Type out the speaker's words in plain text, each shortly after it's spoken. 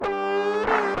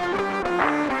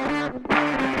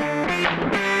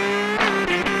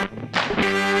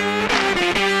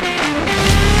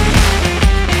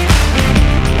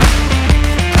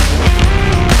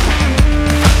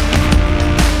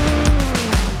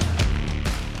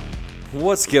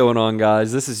What's going on,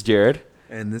 guys? This is Jared.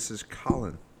 And this is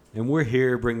Colin. And we're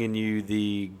here bringing you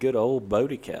the good old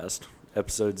Bodicast,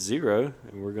 episode 0.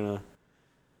 And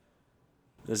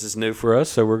this is new for us,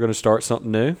 so we're going to start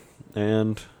something new.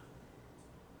 And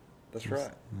That's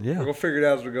right. yeah. We're going to figure it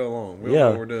out as we go along. We don't know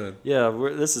what we're doing. Yeah,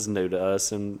 this is new to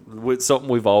us, and it's something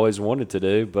we've always wanted to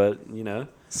do, but,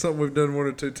 Something we've done 1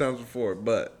 or 2 times before,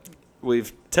 but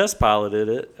we've test piloted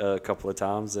it a couple of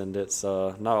times, and it's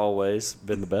not always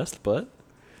been the best, but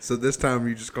so this time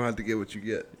you're just going to have to get what you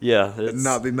get. yeah, And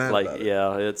not be mad about it.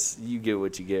 Yeah, it's you get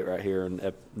what you get right here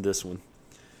in this one.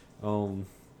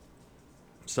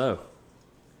 So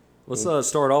let's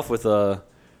start off with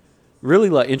really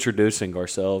like introducing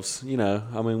ourselves.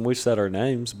 We said our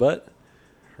names, but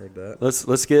Heard that.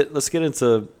 let's get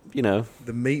into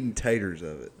The meat and taters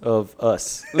of it. of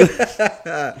us.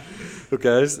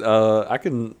 Okay,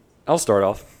 I'll start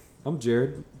off. I'm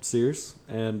Jared Sears,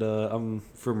 and I'm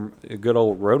from good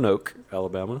old Roanoke,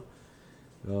 Alabama.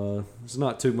 It's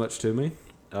not too much to me.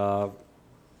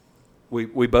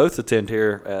 We both attend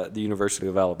here at the University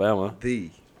of Alabama. The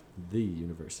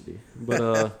University.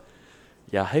 But,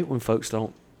 yeah, I hate when folks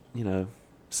don't,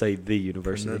 say the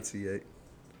university. Pronunciate.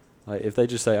 Like, if they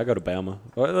just say, I go to Bama,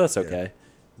 well, that's okay. Yeah.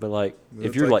 But, like, Well,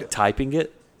 if you're, like typing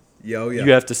it, Yeah.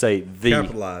 you have to say the.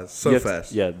 Capitalize so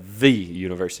fast. The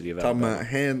University of Talking Alabama. about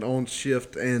hand on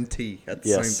shift and T at the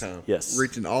Yes, same time. yes.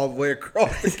 Reaching all the way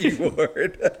across the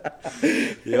keyboard.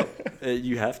 Yep,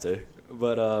 you have to.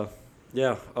 But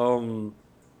yeah,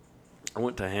 I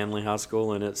went to Hanley High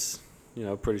School, and it's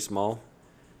pretty small.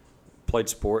 Played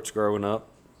sports growing up,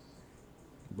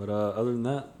 but other than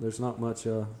that, there's not much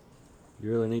you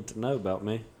really need to know about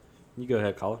me. You go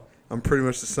ahead, Colin. I'm pretty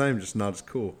much the same, just not as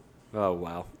cool. Oh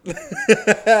wow,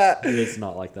 it's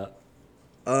not like that.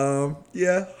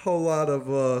 Yeah, whole lot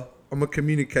of I'm a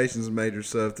communications major,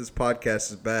 so if this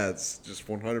podcast is bad, it's just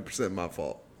 100% my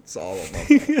fault. It's all on my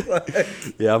fault.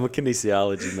 Yeah, I'm a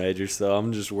kinesiology major, so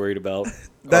I'm just worried about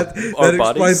That our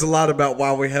explains bodies. a lot about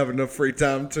why we have enough free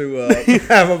time to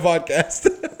have a podcast.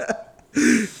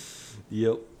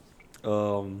 Yep.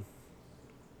 But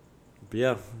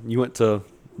yeah, you went to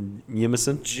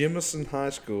Yemison? Jemison High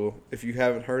School. If you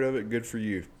haven't heard of it, good for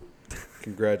you.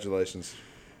 Congratulations.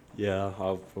 Yeah,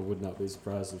 I would not be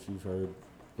surprised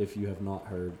if you have not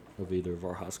heard of either of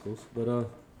our high schools. But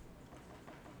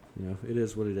it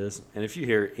is what it is. And if you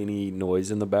hear any noise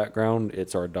in the background,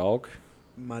 it's our dog.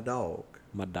 My dog.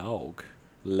 My dog,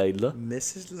 Layla.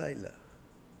 Mrs. Layla.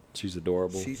 She's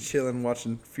adorable. She's chilling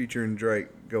watching Future and Drake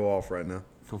go off right now.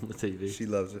 on the TV. She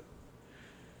loves it.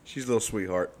 She's a little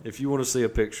sweetheart. If you want to see a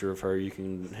picture of her, you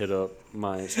can hit up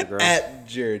my Instagram. At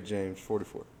Jared James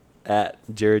 44. At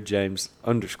Jared James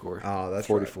 _ Oh, that's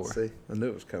 44. right. See, I knew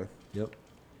it was coming. Yep.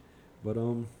 But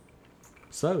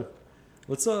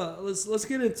so let's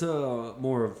get into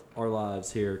more of our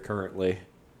lives here currently,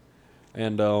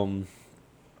 and kind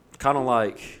of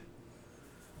like,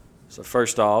 so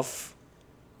first off,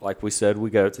 like we said, we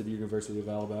go to the University of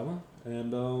Alabama,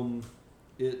 and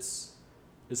it's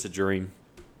a dream,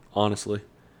 honestly.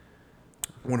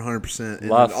 100%. And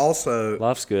Life- also,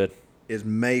 Life's good. is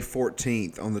May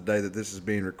 14th on the day that this is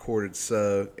being recorded.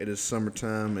 So it is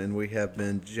summertime, and we have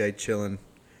been chilling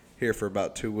here for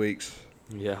about 2 weeks.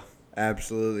 Yeah.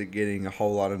 Absolutely getting a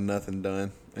whole lot of nothing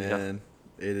done, Yeah. and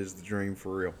it is the dream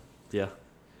for real. Yeah.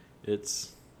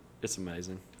 It's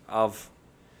amazing. I've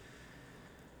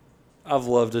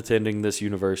loved attending this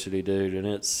university, dude, and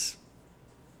it's,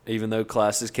 even though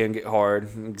classes can get hard,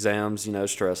 exams,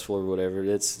 stressful or whatever,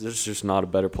 there's just not a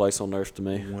better place on earth to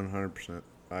me. 100%.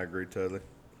 I agree totally.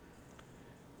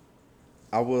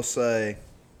 I will say,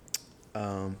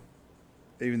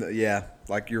 even though, yeah,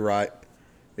 like you're right,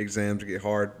 exams get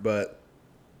hard, but,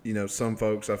 some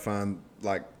folks I find,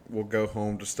 like, will go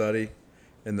home to study,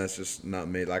 and that's just not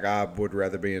me. Like, I would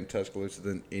rather be in Tuscaloosa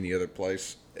than any other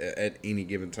place at any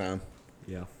given time.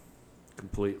 Yeah.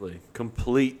 Completely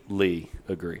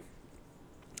agree.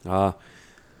 I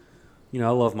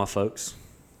love my folks.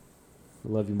 I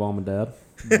love you, Mom and Dad.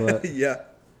 But Yeah.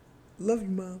 Love you,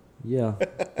 Mom. yeah,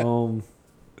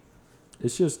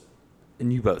 it's just,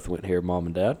 and you both went here, Mom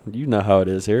and Dad. You know how it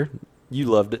is here. You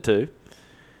loved it too.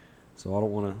 So I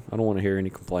don't want to hear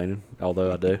any complaining,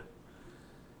 although I do.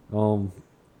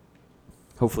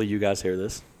 Hopefully you guys hear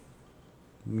this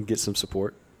and get some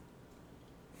support.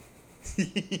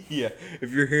 Yeah.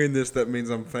 If you're hearing this, that means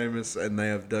I'm famous, and they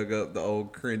have dug up the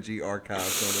old cringy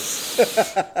archives on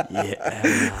us.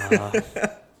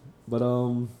 Yeah. But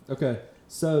okay.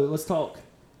 So let's talk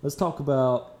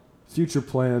about future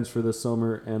plans for this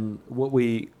summer and what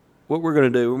we're gonna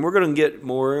do, and we're gonna get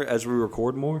more as we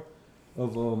record more.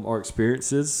 of our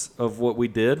experiences of what we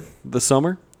did this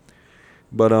summer.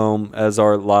 But as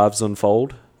our lives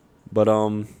unfold, but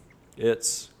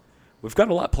we've got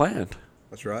a lot planned.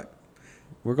 That's right.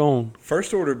 We're going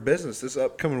First order of business this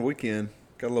upcoming weekend.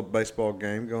 Got a little baseball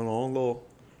game going on. A little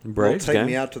Braves take game.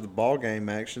 me out to the ball game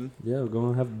action. Yeah, we're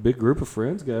going to have a big group of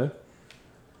friends go.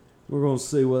 We're going to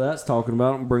see what that's talking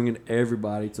about. I'm bringing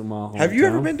everybody to my hometown. Have you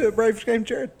ever been to a Braves game,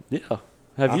 Jared? Yeah.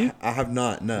 Have you? I have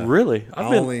not. No. Really?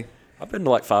 I've been to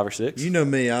like 5 or 6. You know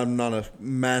me. I'm not a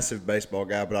massive baseball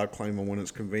guy, but I'll claim them when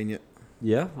it's convenient.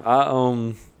 Yeah.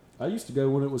 I used to go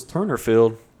when it was Turner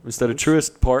Field instead of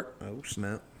Truist Park. Oh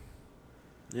snap!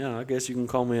 Yeah, I guess you can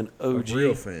call me an OG. A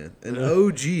real fan, an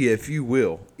OG, if you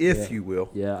will, you will.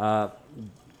 Yeah,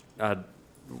 I,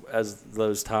 as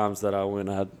those times that I went,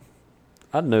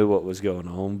 I knew what was going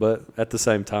on, but at the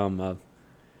same time,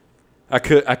 I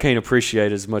can't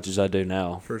appreciate as much as I do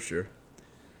now. For sure.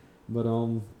 But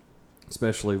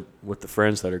especially with the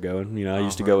friends that are going, I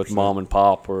used to go with mom and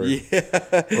pop or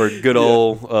good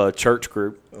old church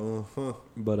group. Uh-huh.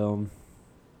 But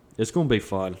it's gonna be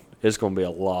fun. It's gonna be a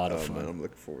lot of fun. Man, I'm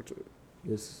looking forward to it.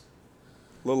 It's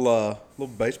little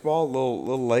baseball,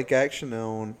 little lake action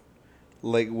on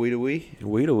Lake Weedawee.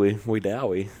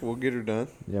 Weedowie. We'll get her done.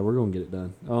 Yeah, we're gonna get it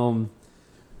done.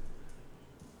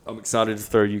 I'm excited to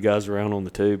throw you guys around on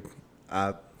the tube.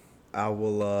 I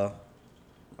will.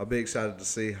 I'll be excited to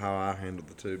see how I handle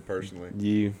the tube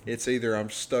personally. It's either I'm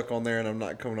stuck on there and I'm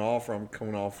not coming off, or I'm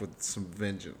coming off with some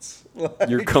vengeance.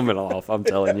 You're coming off. I'm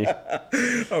telling you.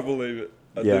 I believe it.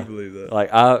 I do believe that.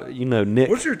 Like Nick.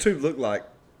 What's your tube look like?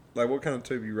 Like what kind of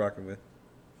tube you rocking with?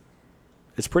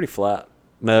 It's pretty flat.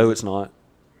 No, it's not.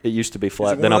 It used to be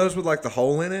flat. Is it one of those with like the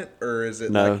hole in it, or is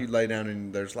it like you lay down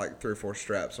and there's like 3 or 4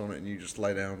 straps on it and you just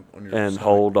lay down on your and stomach?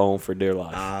 Hold on for dear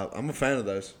life? I'm a fan of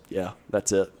those. Yeah,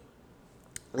 that's it.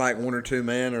 Like 1 or 2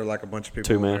 man, or like a bunch of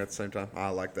people in there at the same time. I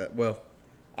like that. Well,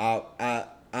 I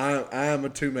am a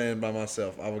 2-man by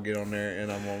myself. I will get on there and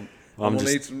I'm gonna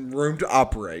need some room to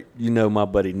operate. You know my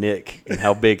buddy Nick and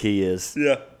how big he is.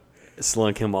 Yeah.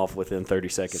 Slunk him off within 30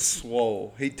 seconds.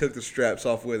 Swole. He took the straps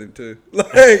off with him too.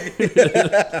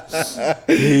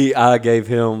 I gave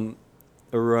him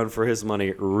a run for his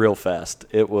money real fast.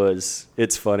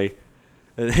 It's funny.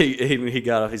 And he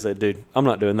got off. He said, "Dude, I'm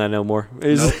not doing that no more."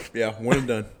 Nope. Yeah, one and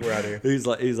done. We're out of here. He's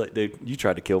like, "Dude, you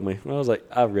tried to kill me." And I was like,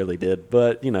 "I really did,"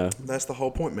 but That's the whole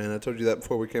point, man. I told you that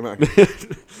before we came out here.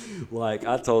 Like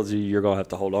I told you, you're gonna have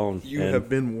to hold on. You have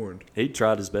been warned. He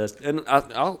tried his best, and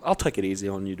I'll take it easy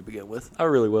on you to begin with. I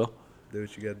really will. Do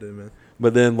what you gotta do, man.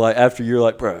 But then, like after you're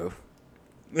like, "Bro,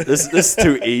 this is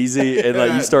too easy," and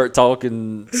like you start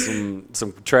talking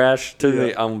some trash to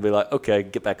me, I'm gonna be like, "Okay,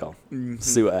 get back on. Mm-hmm.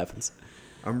 See what happens."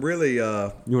 I'm really. You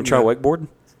want to try wakeboarding?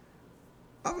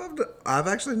 I've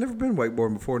actually never been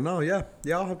wakeboarding before. No, yeah,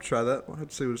 I'll have to try that. I'll have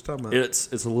to see what it's talking about.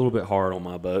 It's a little bit hard on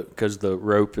my boat because the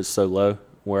rope is so low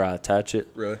where I attach it.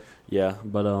 Really? Yeah,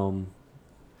 but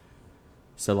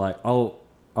so like I'll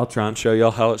try and show y'all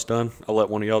how it's done. I'll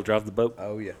let one of y'all drive the boat.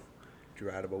 Oh yeah,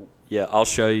 drive the boat. Yeah, I'll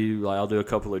show you. Like I'll do a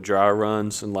couple of dry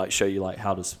runs and like show you like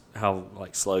how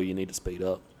like slow you need to speed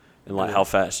up. And like how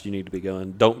fast you need to be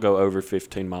going. Don't go over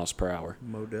 15 miles per hour.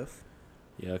 Mo-def?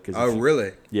 Yeah.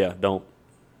 Really? Yeah, don't.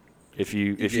 If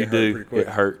you do, it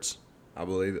hurts. I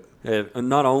believe it. Yeah, and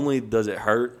not only does it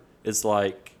hurt, it's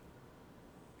like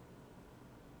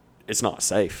it's not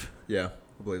safe. Yeah,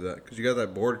 I believe that. Because you got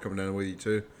that board coming down with you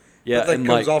too. Yeah, if that thing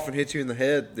comes off and hits you in the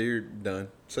head, you're done.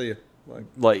 See ya.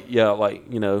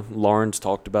 Lauren's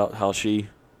talked about how a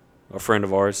friend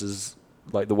of ours is.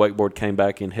 Like the wakeboard came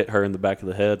back and hit her in the back of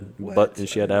the head, and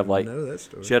she had to have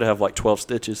like 12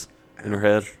 stitches in her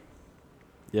head.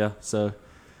 Yeah, so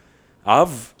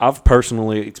I've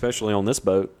personally, especially on this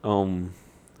boat,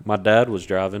 my dad was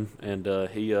driving and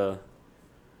he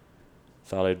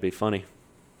thought it'd be funny,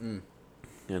 and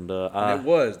it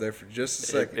was there for just a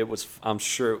second. It was. I'm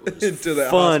sure it was until that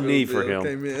funny for him.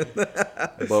 Came in.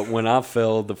 But when I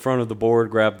fell, the front of the board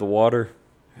grabbed the water,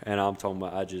 and I'm talking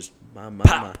about I just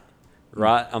my.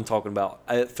 Right? I'm talking about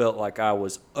it felt like I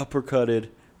was uppercutted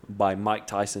by Mike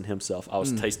Tyson himself. I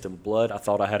was tasting blood. I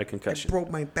thought I had a concussion. It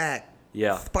broke my back.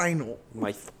 Yeah. Spinal.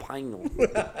 My spinal.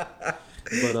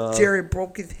 But Jared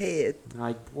broke his head.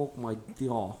 I broke my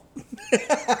jaw.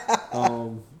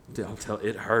 Dude, I'm telling you,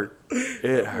 it hurt.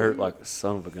 It hurt like a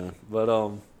son of a gun. But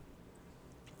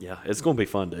yeah, it's gonna be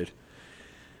fun, dude.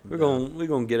 We're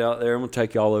gonna get out there. I'm gonna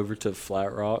take y'all over to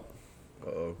Flat Rock.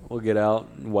 Uh-oh. We'll get out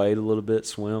and wade a little bit,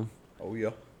 swim. Oh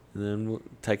yeah. And then we'll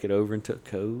take it over into a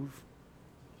cove.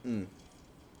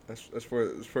 That's where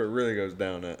it really goes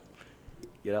down at.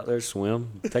 Get out there,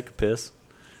 swim, take a piss.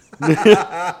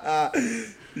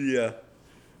 Yeah,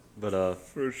 But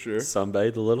for sure.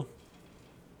 sunbathe a little.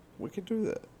 We could do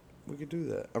that. We could do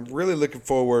that. I'm really looking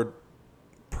forward,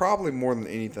 probably more than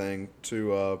anything,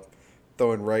 to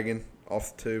throwing Reagan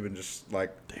off the tube and just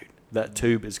like. Dude, that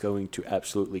tube is going to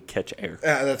absolutely catch air.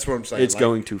 That's what I'm saying. It's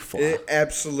going to fly.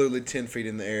 Absolutely 10 feet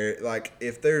in the air. Like,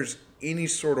 if there's any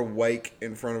sort of wake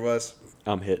in front of us,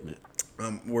 I'm hitting it.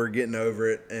 we're getting over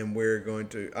it, and we're going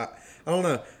to. I don't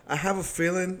know. I have a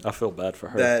feeling I feel bad for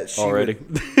her that she already.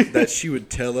 that she would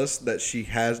tell us that she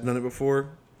has done it before,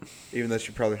 even though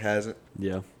she probably hasn't,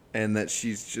 Yeah. and that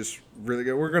she's just really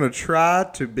good. We're going to try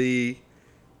to be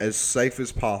as safe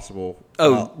as possible.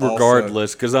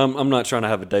 Regardless, because I'm not trying to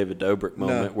have a David Dobrik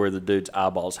moment No. where the dude's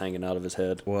eyeballs hanging out of his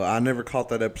head. Well, I never caught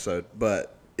that episode,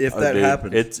 but if that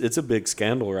happens, it's a big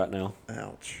scandal right now.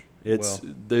 ouch.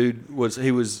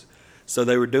 So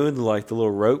they were doing the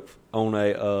little rope on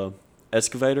a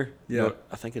excavator. Yeah.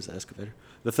 I think it's an excavator.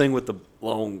 The thing with the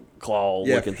long claw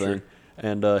Yeah, looking for thing. sure.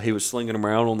 And he was slinging them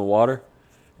around on the water,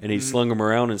 and he slung them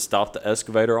around and stopped the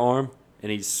excavator arm,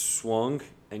 and he swung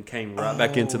and came right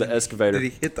back into the excavator.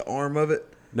 Did he hit the arm of it?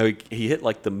 No, he hit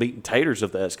like the meat and taters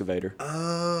of the excavator.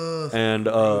 And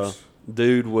gross.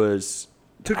 dude was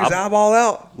Took his eyeball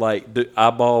out? the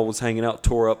eyeball was hanging out,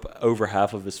 tore up over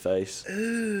half of his face.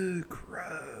 Ooh,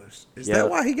 gross. Is Yeah. that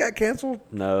why he got canceled?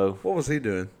 No, What was he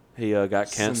doing? he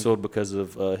got canceled because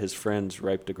of his friends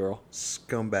raped a girl.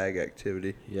 Scumbag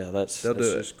activity. Yeah, that's They'll do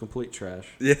it. just complete trash.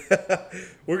 Yeah.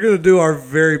 We're going to do our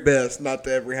very best not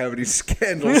to ever have any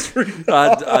scandals for you.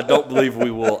 I don't believe we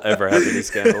will ever have any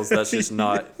scandals. That's just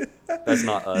not. That's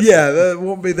not us. Yeah, that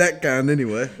won't be that kind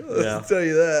anyway. Yeah. I'll tell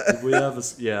you that. We have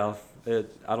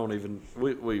I don't even.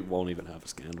 We won't even have a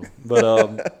scandal.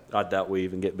 But I doubt we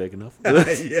even get big enough.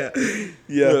 Yeah.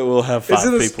 We'll have 5 Is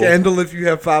it a people. scandal if you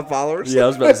have 5 followers? Yeah, I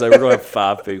was about to say we're gonna have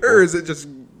 5 people. Or is it just,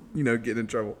 getting in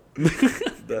trouble?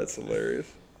 That's hilarious.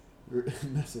 You're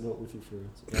messing up with your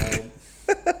friends.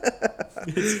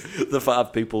 The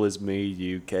 5 people is me,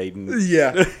 you, Caden.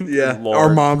 Yeah. Lord.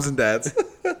 Our moms and dads.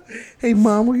 Hey,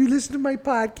 Mom, will you listen to my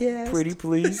podcast? Pretty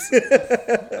please.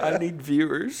 I need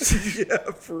viewers.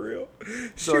 Yeah, for real.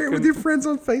 So Share I it with can- your friends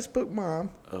on Facebook, Mom.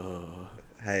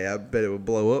 Hey, I bet it would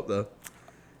blow up though.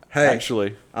 Hey,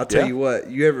 Actually, I'll tell yeah. you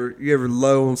what. You ever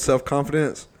low on self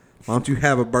confidence? Why don't you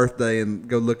have a birthday and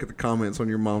go look at the comments on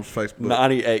your mom's Facebook?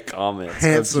 98 comments. of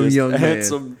Handsome just young man.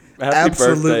 handsome, happy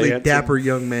Absolutely birthday, handsome. dapper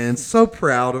young man. So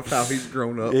proud of how he's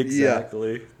grown up.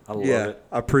 Exactly. I love Yeah, it.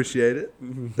 I appreciate it.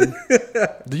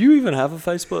 Do you even have a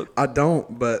Facebook? I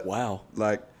don't, but Wow.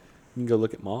 like, You can go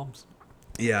look at mom's.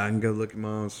 yeah, I can go look at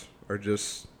mom's or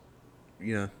just,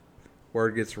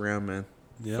 word gets around, man.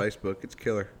 Yeah. Facebook, it's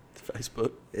killer.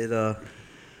 Facebook.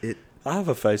 I have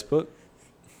a Facebook.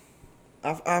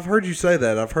 I've heard you say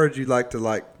that. I've heard you like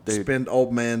to Dude. spend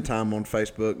old man time on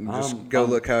Facebook and just go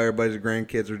look how everybody's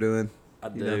grandkids are doing. I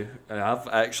do. And I've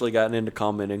actually gotten into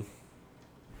commenting.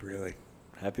 Really?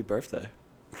 Happy birthday.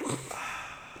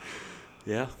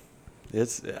 Yeah.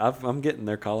 I'm getting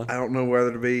there, Colin. I don't know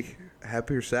whether to be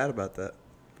happy or sad about that.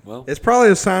 Well, It's probably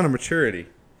a sign of maturity,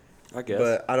 I guess.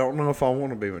 but I don't know if I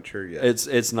want to be mature yet.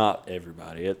 It's not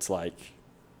everybody. It's like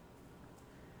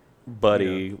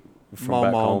buddy from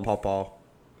back Mama home. and Papa,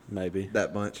 Maybe.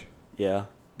 that bunch. Yeah.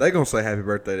 They gonna say happy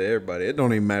birthday to everybody. It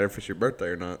don't even matter if it's your birthday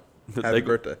or not. Happy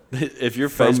birthday. If your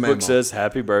From Facebook Mama. says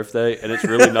happy birthday and it's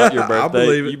really not your I birthday,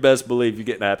 believe it. you best believe you're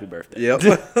getting a happy birthday. Yep,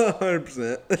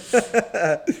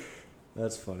 100%.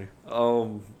 That's funny.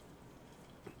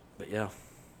 But yeah.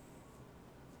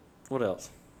 What else?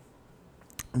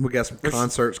 We got some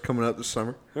concerts coming up this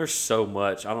summer. There's so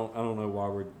much. I don't know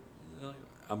why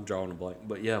I'm drawing a blank.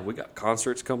 But yeah, we got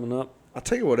concerts coming up. I'll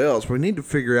tell you what else. We need to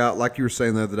figure out, like you were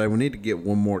saying the other day, we need to get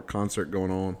one more concert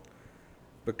going on.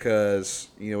 Because,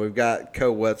 we've got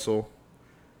Co Wetzel.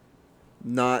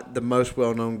 Not the most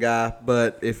well-known guy,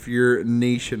 but if you're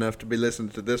niche enough to be listening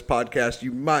to this podcast,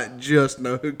 you might just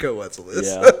know who Co Wetzel is.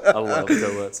 Yeah, I love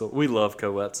Co Wetzel. We love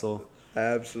Co Wetzel.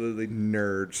 Absolutely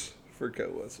nerds for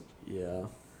Co Wetzel. Yeah.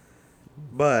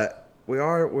 But we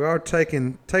are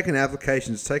taking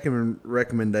applications, taking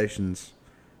recommendations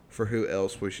for who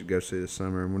else we should go see this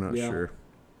summer, and we're not sure.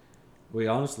 We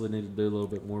honestly need to do a little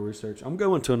bit more research. I'm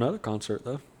going to another concert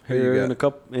though. Who you Here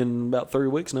got? in about 3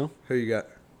 weeks now. Who you got?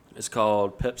 It's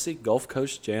called Pepsi Gulf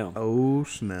Coast Jam. Oh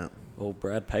snap! Old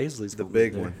Brad Paisley's The gonna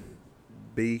big be there. one.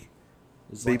 B.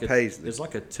 It's B. like Paisley. It's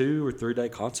like a 2 or 3 day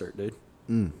concert, dude.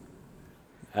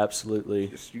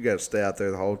 Absolutely. You got to stay out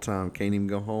there the whole time. Can't even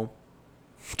go home.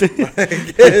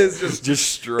 It's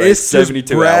Just straight it's 72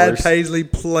 just Brad hours. Paisley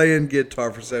playing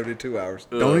guitar for 72 hours.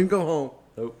 Don't even go home.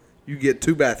 Nope. you get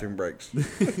 2 bathroom breaks.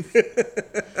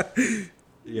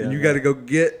 Yeah, and you got to go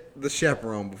get the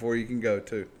chaperone before you can go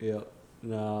too. Yeah.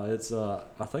 No, it's I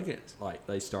think it's like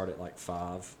they start at like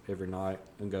 5 every night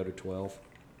and go to 12.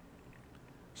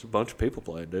 There's a bunch of people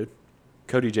playing, dude.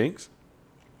 Cody Jinks.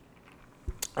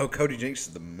 Oh, Cody Jinks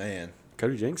is the man.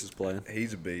 Cody Jinks is playing.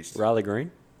 He's a beast. Riley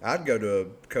Green. I'd go to a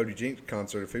Cody Jinks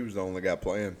concert if he was the only guy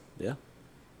playing. Yeah.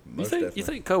 Most You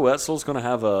think Coetzel's going to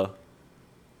have a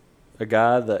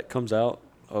guy that comes out?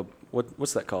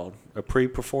 What's that called? A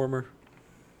pre-performer?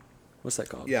 What's that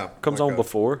called? Yeah, Comes like on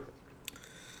before.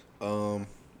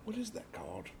 What is that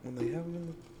called when they have him in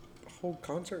the whole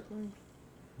concert thing?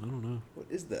 I don't know. What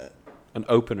is that? An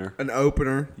opener. An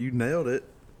opener. You nailed it.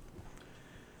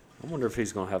 I wonder if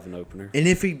he's going to have an opener. And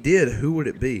if he did, who would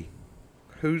it be?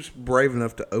 Who's brave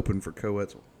enough to open for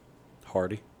Coetzel?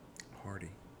 Hardy.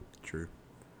 True.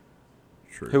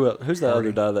 Who's the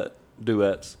other guy that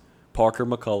duets? Parker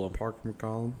McCollum. Parker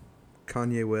McCollum.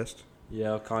 Kanye West.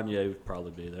 Yeah, Kanye would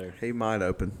probably be there. He might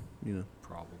open,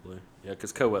 Probably. Yeah,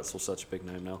 because Coetzel's such a big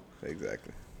name now.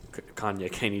 Exactly.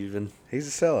 Kanye can't even. He's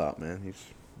a sellout, man.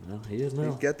 Well, he is now.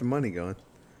 He's got the money going.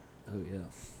 Oh, yeah.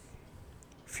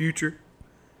 Future.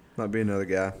 Might be another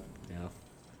guy. Yeah.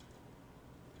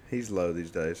 He's low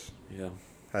these days. Yeah.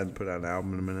 Hadn't put out an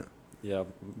album in a minute. Yeah.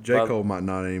 J. Cole might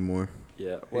not anymore.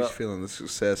 Yeah. He's feeling the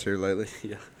success here lately.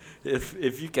 Yeah.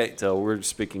 If you can't tell, we're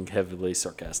speaking heavily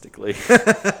sarcastically.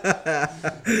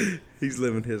 He's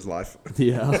living his life.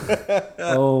 Yeah.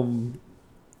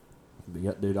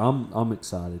 Yeah, dude, I'm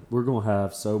excited. We're gonna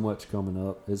have so much coming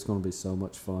up. It's gonna be so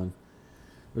much fun.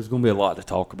 There's going to be a lot to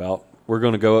talk about. We're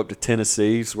going to go up to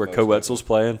Tennessee, where Coetzel's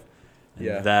playing. And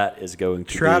Yeah. that is going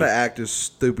to Try be... to act as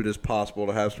stupid as possible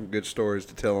to have some good stories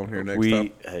to tell on here next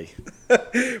time.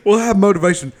 Hey, We'll have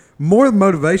motivation. More than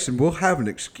motivation, we'll have an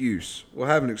excuse. We'll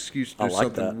have an excuse to do I like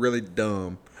something that. really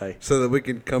dumb Hey. so that we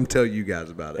can come tell you guys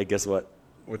about hey, it. guess what?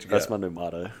 What you That's got? my new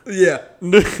motto Yeah,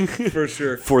 for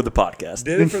sure. for the podcast.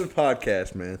 Did it for the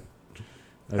podcast, man.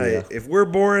 Oh, Hey, yeah. if we're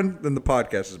boring, then the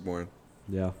podcast is boring.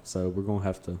 Yeah. So we're gonna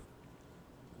have to.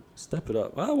 Step it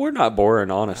up. Well, we're not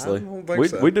boring, honestly. I don't think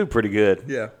so. We do pretty good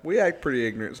Yeah, we act pretty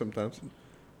ignorant sometimes.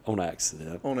 on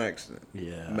accident. On accident.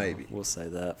 Yeah, Maybe. we'll say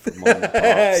that for mom and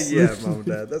pops. Yeah, mom and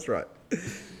dad. That's right.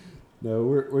 No,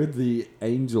 we're the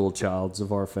angel childs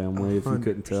of our family. If you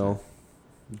couldn't 100%. tell.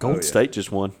 Golden yeah. State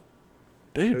just won,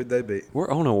 dude. Who'd they beat? We're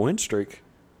on a win streak.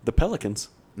 The Pelicans.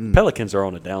 Pelicans are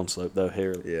on a downslope though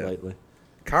here Yeah. lately.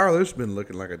 Carlos been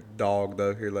looking like a dog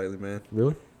though here lately, man.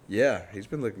 Really? Yeah, he's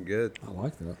been looking good. I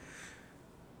like that.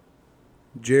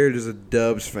 Jared is a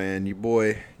Dubs fan. Your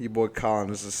boy Colin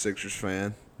is a Sixers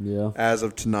fan. Yeah. As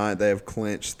of tonight, they have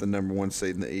clinched the number 1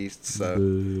 seed in the East. So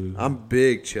Boo. I'm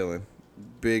big chilling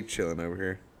over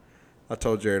here. I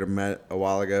told Jared a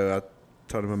while ago. I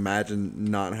told him imagine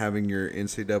not having your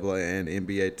NCAA and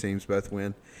NBA teams both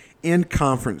win in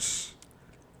conference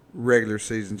regular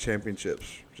season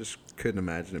championships. Just couldn't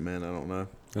imagine it, man. I don't know.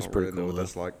 That's I don't pretty really know cool, what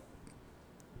that's like.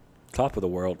 Top of the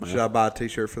world, man. Should I buy a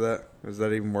T-shirt for that? Is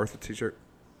that even worth a T-shirt?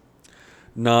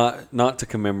 Not to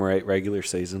commemorate regular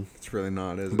season, It's really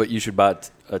not, is it? but you should buy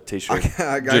a T-shirt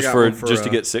I just got for one for, just to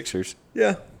get Sixers.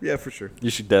 Yeah, for sure. You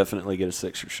should definitely get a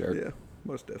Sixers shirt Yeah,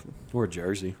 most definitely. or a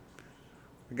jersey.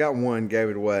 I got one, gave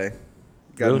it away.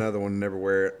 Got Really? another one, never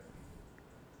wear it.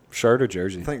 Shirt or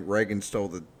jersey? I think Reagan stole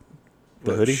the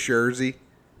hoodie? jersey.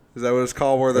 Is that what it's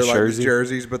called? Where they're like jersey? the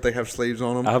jerseys, but they have sleeves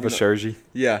on them. I have a jersey.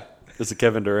 Yeah. It's a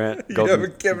Kevin Durant. You have a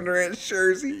Kevin Durant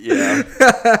jersey? Yeah.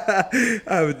 I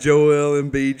have a Joel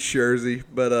Embiid jersey,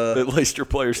 but At least your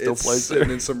player still it's plays sitting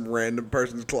there. in some random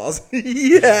person's closet.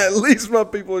 Yeah, at least my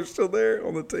people are still there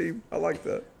on the team. I like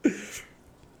that.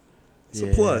 It's a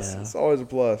plus. Yeah. It's always a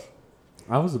plus.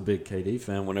 I was a big KD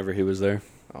fan. And whenever he was there.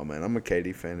 Oh, man, I'm a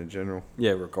KD fan in general.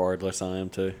 Yeah, regardless, I am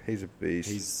too. He's a beast.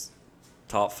 He's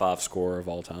top 5 scorer of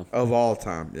all time. Of all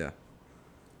time, yeah.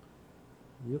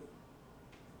 Yep.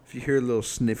 If you hear a little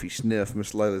sniffy sniff,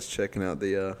 Miss Layla's checking out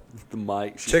the The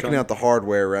mic. checking out the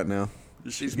hardware right now.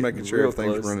 She's making getting sure real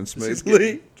everything's close. running She's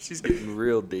smoothly. She's getting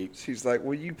real deep. She's like,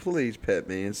 "Will you please pet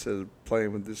me instead of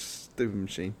playing with this stupid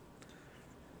machine?"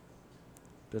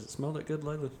 Does it smell that good,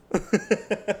 Layla?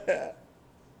 I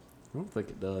don't think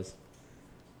it does.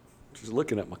 She's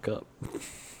looking at my cup.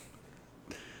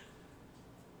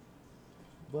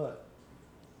 But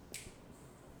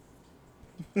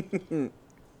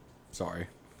Sorry.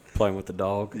 Playing with the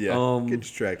dog. Yeah, get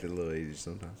distracted a little easy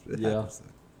sometimes. It Yeah. happens.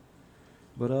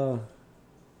 but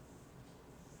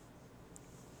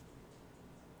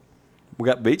We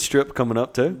got Beach Strip coming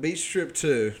up too. Beach Trip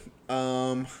 2.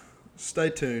 Stay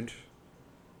tuned.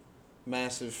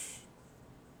 Massive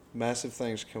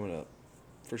things coming up.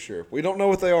 for sure. We don't know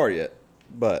what they are yet,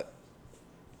 but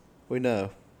we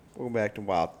know we're going to be acting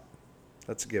wild.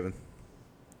 That's a given.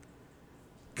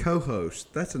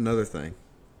 Co-host. That's another thing.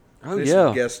 Oh, There's yeah.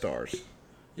 some guest stars.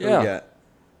 Yeah. We got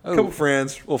Oh, a couple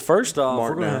friends. Well, first off, Mark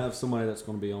We're going to down. have somebody that's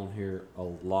going to be on here a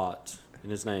lot.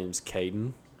 and his name's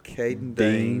Caden. Caden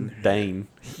Dane. Dane.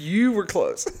 You were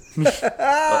close. He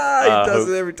does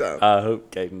it every time. I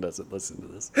hope Caden doesn't listen to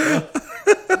this.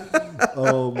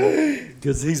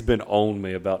 Because he's been on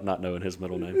me about not knowing his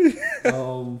middle name. But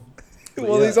Well,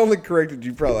 yeah. he's only corrected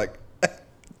you probably like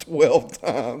 12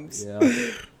 times. Yeah.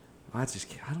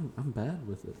 I'm bad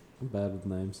with it. I'm bad with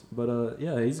names. But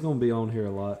yeah, he's going to be on here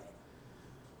a lot.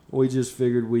 We just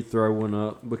figured we'd throw one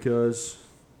up because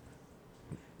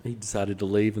He decided to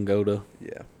leave and go to.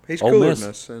 Yeah. He's Ole cooler Miss. than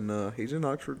us, and he's in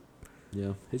Oxford.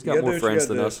 yeah, He's You got gotta more do what you friends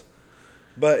gotta than do. us.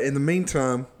 But in the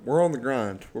meantime, we're on the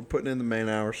grind. We're putting in the man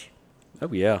hours.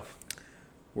 Oh, yeah.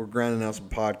 We're grinding out some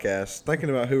podcasts, thinking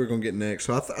about who we're going to get next.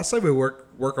 So I say we work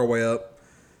our way up.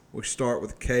 We start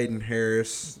with Caden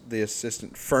Harris, the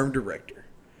assistant firm director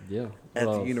yeah. at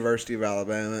the University of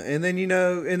Alabama, and then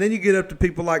you get up to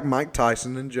people like Mike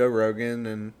Tyson and Joe Rogan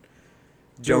and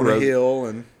Jonah Rogan. Hill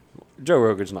and Joe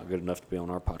Rogan's not good enough to be on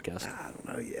our podcast. I don't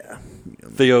know. Yeah,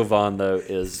 Theo Vaughn, though,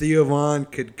 is. Theo Vaughn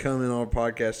could come in on our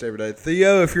podcast every day.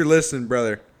 Theo, if you're listening,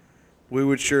 brother, we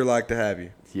would sure like to have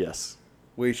you. Yes.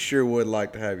 We sure would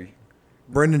like to have you.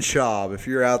 Brendan Schaub, if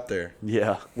you're out there,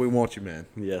 Yeah. we want you, man.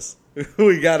 Yes.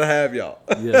 We got to have y'all.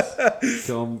 Yes.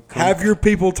 Come. Have your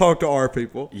people talk to our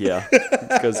people. Yeah.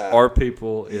 Because our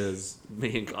people is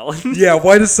me and Colin. Yeah,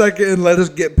 wait a second and let us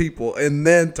get people and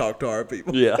then talk to our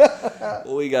people. Yeah.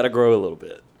 Well, we got to grow a little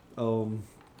bit.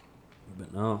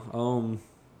 But no.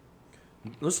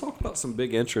 Let's talk about some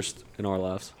big Interest in our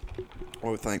lives. What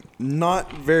do we think?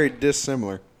 Not very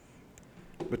dissimilar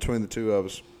between the two of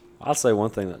us. I'll say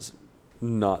one thing that's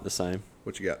not the same.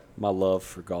 What you got? My love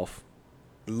for golf.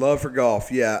 Love for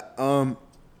golf, yeah. I'll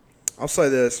say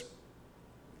this,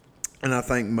 and I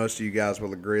think most of you guys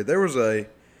will agree. There was a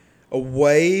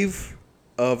wave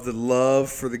of the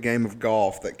love for the game of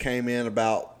golf that came in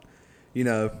about,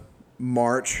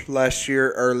 March last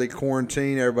year, early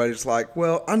quarantine. Everybody's like,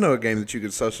 well, I know a game that you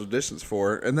could social distance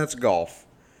for, and that's golf.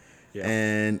 Yeah.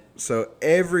 And so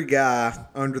every guy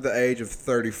under the age of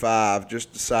 35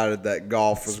 just decided that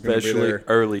golf was going to be Especially their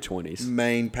early 20s.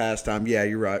 main pastime. Yeah,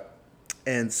 you're right.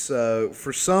 And so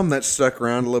for some, that stuck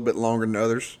around a little bit longer than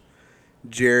others.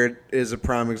 Jared is a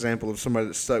prime example of somebody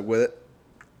that stuck with it.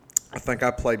 I think I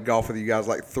played golf with you guys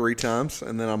like 3 times,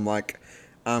 and then I'm like,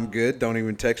 I'm good. Don't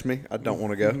even text me. I don't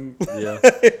want to go. Yeah.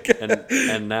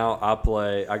 And now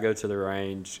I go to the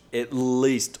range at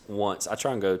least once. I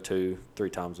try and go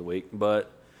 2-3 times a week,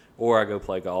 or I go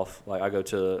play golf. Like I go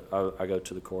to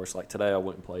the course. Like today I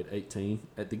went and played 18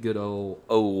 at the good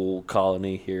old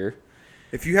colony here.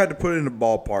 If you had to put it in a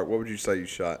ballpark, what would you say you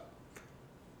shot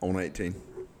on 18?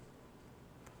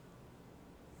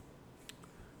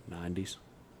 90s.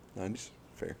 90s?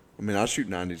 Fair. I mean, I shoot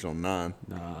 90s on 9.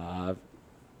 Nah, it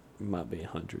might be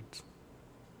hundreds.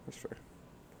 That's fair.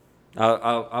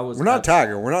 I was. We're not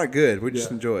Tiger. We're not good. We just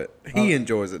Yeah. enjoy it. He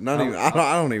enjoys it. I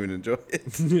don't even enjoy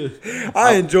it.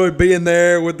 I enjoy being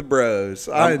there with the bros.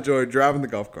 I enjoy driving the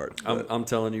golf carts. I'm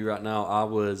telling you right now, I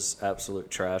was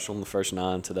absolute trash on the first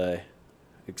 9 today.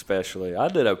 Especially, I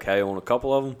did okay on a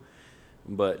couple of them,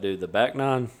 but dude, the back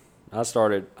 9, I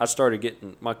started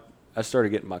getting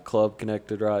my club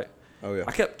connected right. Oh yeah.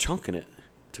 I kept chunking it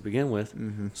to begin with,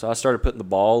 so I started putting the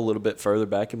ball a little bit further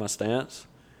back in my stance,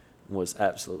 and was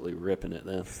absolutely ripping it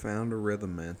then. Found a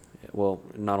rhythm, man. Yeah, well,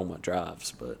 not on my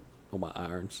drives, but on my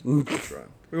irons. That's right.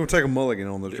 We're gonna take a mulligan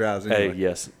on those drives anyway. Hey,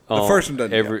 yes, The first one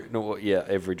doesn't every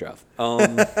every drive,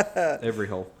 every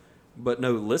hole. But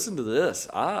no, listen to this.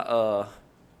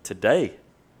 Today,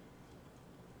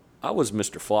 I was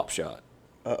Mr. Flop Shot.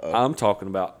 Uh-oh. I'm talking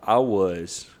about I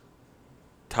was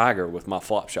Tiger with my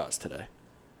flop shots today.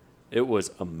 It was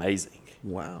amazing.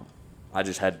 Wow.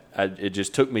 It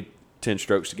just took me 10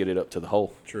 strokes to get it up to the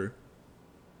hole. True.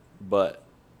 But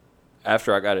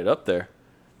after I got it up there,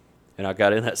 and I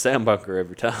got in that sand bunker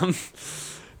every time,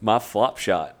 my flop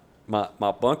shot, my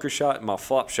bunker shot and my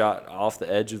flop shot off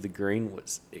the edge of the green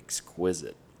was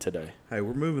exquisite today. Hey,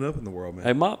 we're moving up in the world, man.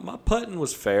 Hey, my putting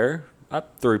was fair. I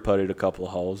 3-putted a couple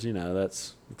of holes.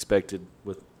 That's expected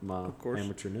with my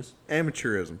amateurness.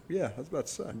 Amateurism. Yeah, I was about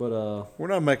to say. But We're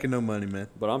not making no money, man.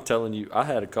 But I'm telling you, I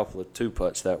had a couple of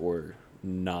 2-putts that were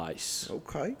nice.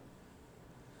 Okay.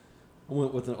 I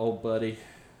went with an old buddy.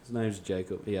 His name's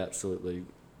Jacob. He absolutely,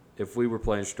 if we were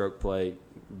playing stroke play,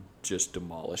 Just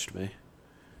demolished me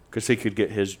because he could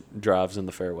get his drives in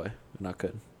the fairway and I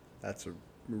couldn't. That's a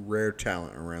rare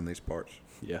talent around these parts.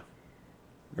 Yeah.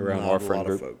 Around Not our a friend lot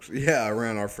group. of folks. Yeah,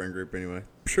 around our friend group anyway.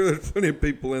 I'm sure there's plenty of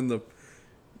people in the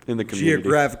Community.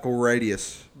 geographical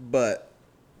radius, but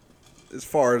as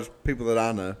far as people that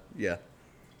I know, yeah,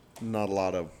 not a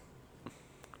lot of them.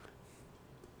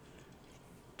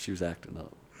 She was acting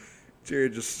up.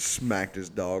 Jared just smacked his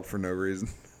dog for no reason.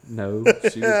 No,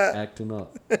 she was acting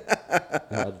up.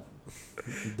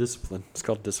 Discipline. It's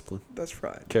called discipline. That's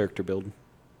right. Character building.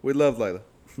 We love Layla.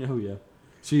 Oh, yeah.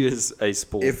 She is a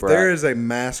spoiled If brat. there is a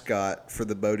mascot for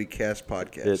the Bodie Cast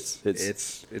podcast,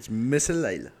 it's Miss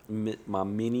Layla. My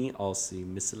mini Aussie,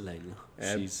 Miss Layla.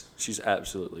 She's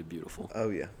absolutely beautiful. Oh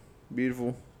yeah,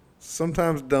 beautiful.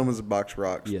 Sometimes dumb as a box of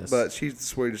rocks. Yes. But she's the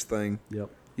sweetest thing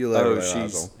Yep. you'll ever lay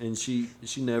eyes on. And she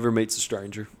never meets a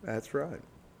stranger. That's right.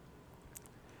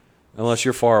 Unless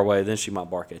you're far away, then she might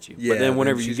bark at you. Yeah, but then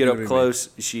whenever then you she's get gonna up be mean. close,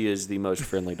 she is the most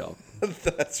friendly dog.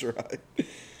 That's right.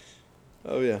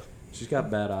 Oh yeah. She's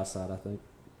got bad eyesight, I think.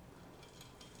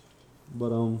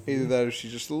 But, Either that or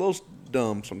she's just a little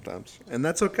dumb sometimes, and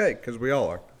that's okay because we all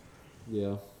are.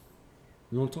 yeah.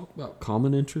 You want to talk about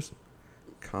common interests?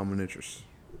 Common interests.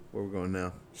 Where we going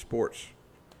now? Sports.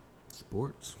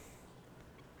 Sports.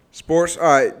 Sports. All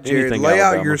right, Jared. Anything lay out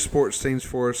Alabama. your sports teams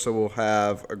for us, so we'll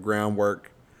have a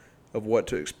groundwork of what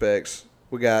to expect.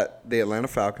 We got the Atlanta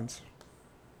Falcons.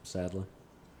 Sadly.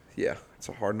 Yeah, it's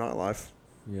a hard knock life.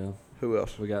 Yeah. Who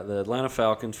else? We got the Atlanta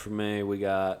Falcons for me. We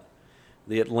got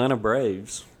the Atlanta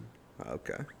Braves.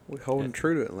 Okay, we holding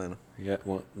true to Atlanta. Yeah,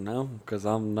 well, no, because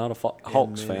I'm not a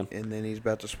Hawks fan. And then he's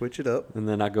about to switch it up. And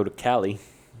then I go to Cali.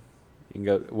 And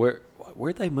go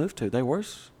where'd they move to? They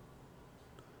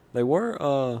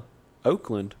were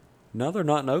Oakland. Now they're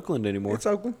not in Oakland anymore. It's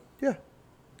Oakland. Yeah,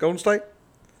 Golden State.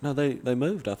 No, they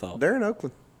moved. I thought They're in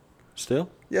Oakland. still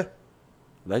Yeah,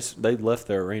 they left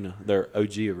their arena, their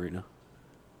OG arena.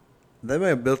 they may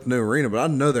have built a new arena, but I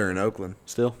know they're in Oakland.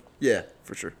 Still, Yeah,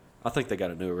 for sure. I think they got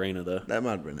a new arena though. That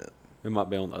might have been it. It might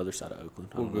be on the other side of Oakland.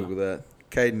 I We'll don't know. Google that.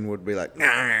 Caden would be like,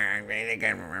 Yeah,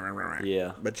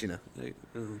 but you know.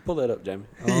 pull that up, Jamie.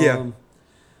 Yeah.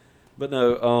 But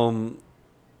no,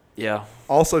 yeah,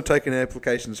 Also taking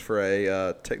applications for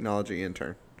a technology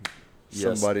intern.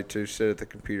 Yes. Somebody to sit at the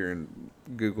computer and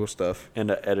Google stuff.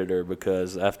 and an editor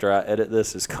because after I edit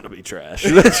this, it's gonna be trash.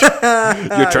 You're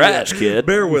trash, kid.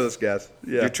 Bear with us, guys.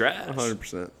 Yeah, You're trash.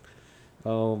 100%.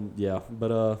 Yeah.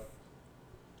 But,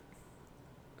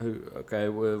 Okay,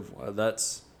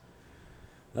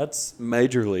 that's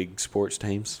major league sports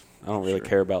teams. I don't really Sure.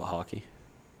 care about hockey.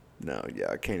 No, yeah,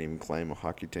 I can't even claim a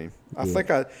hockey team. I Yeah. think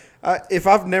if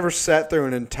I've never sat through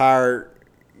an entire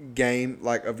game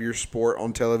like of your sport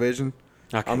on television,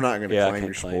 I'm not going to claim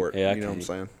your sport. Yeah, you know what I'm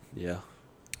saying? Yeah,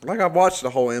 Like I've watched the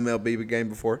whole MLB game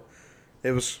before.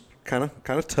 It was kind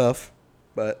of tough,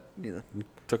 but you know.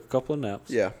 took a couple of naps.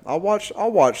 Yeah, I'll watch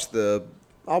the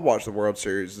World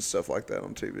Series and stuff like that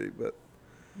on TV, but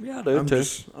Yeah, I do too.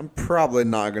 I'm probably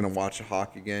not going to watch a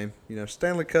hockey game. You know,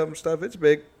 Stanley Cup and stuff, it's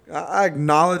big. I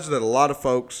acknowledge that a lot of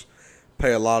folks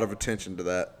pay a lot of attention to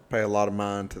that, pay a lot of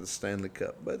mind to the Stanley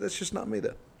Cup, but that's just not me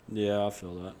though. Yeah, I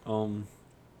feel that.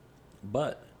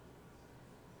 But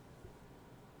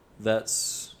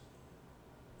that's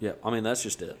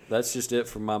just it. That's just it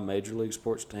for my major league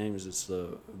sports teams. It's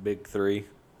the big three,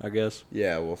 I guess.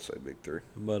 Yeah, we'll say big three.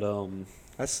 But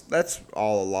That's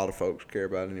all a lot of folks care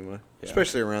about anyway, Yeah.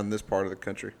 especially around this part of the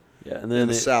country. yeah, and In then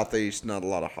the Southeast, not a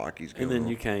lot of hockey's going and then on.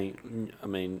 you can't. I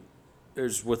mean,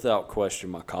 there's without question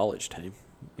my college team.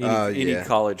 Any Yeah.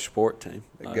 college sport team.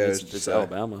 It goes to it's say.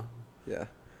 Alabama. Yeah.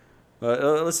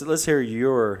 Let's hear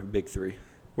your big three.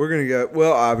 We're going to go,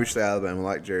 well, obviously Alabama,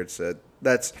 like Jared said.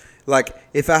 That's, like,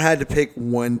 if I had to pick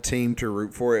one team to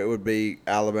root for, it would be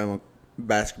Alabama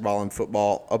basketball and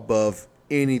football above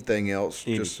anything else.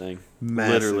 Just Anything,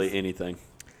 massive. literally anything.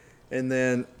 And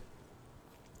then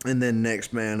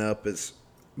next man up is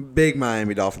big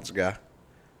Miami Dolphins guy.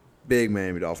 Big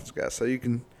Miami Dolphins guy. So you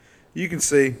can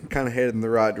see kind of headed in the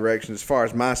right direction as far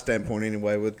as my standpoint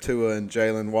anyway with Tua and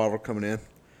Jalen Waddle coming in.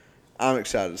 I'm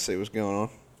excited to see what's going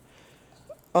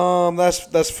on.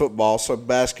 That's football. So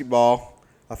basketball,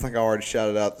 I think I already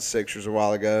shouted out the Sixers a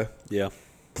while ago. Yeah.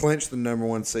 Clinched the number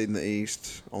one seed in the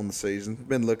East on the season.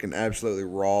 Been looking absolutely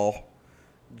raw.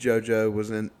 JoJo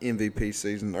was in MVP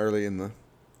season early in the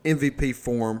MVP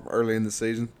form early in the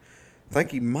season. I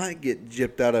think he might get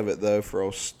gypped out of it though for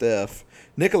old Steph.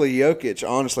 Nikola Jokic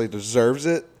honestly deserves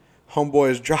it.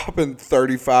 Homeboy is dropping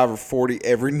 35 or 40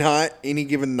 every night, any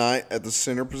given night at the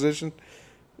center position,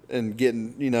 and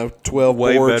getting 12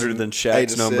 Way boards better and than 8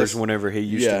 Shaq's numbers assists. whenever he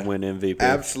used to win MVP.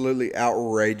 Absolutely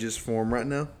outrageous form right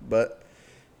now, but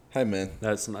Hey, man.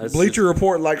 That's Bleacher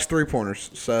Report likes 3-pointers,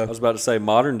 I so was about to say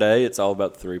modern day. It's all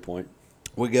about the 3-point.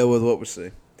 we go with what we see.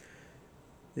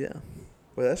 Yeah.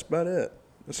 Well, that's about it.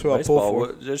 That's who I pull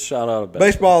for. Just shout out a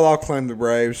Baseball, I'll claim the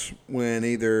Braves when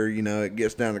either, it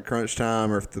gets down to crunch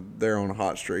time or if they're on a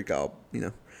hot streak, I'll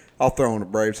throw on a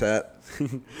Braves hat.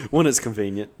 when it's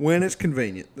convenient. When it's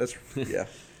convenient. That's, yeah.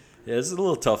 Yeah, it's a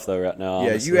little tough, though, right now,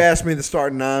 Yeah, honestly. you asked me the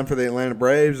starting 9 for the Atlanta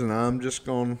Braves, and I'm just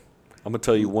going I'm going to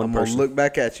tell you one I'm person. going to look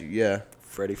back at you, yeah.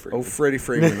 Freddie Freeman. Oh, Freddie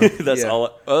Freeman. That's yeah.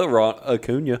 all. Ron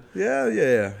Acuna.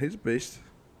 Yeah. He's a beast.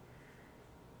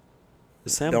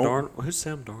 Who's Sam Darnold?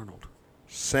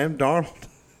 Sam Darnold.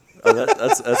 Oh,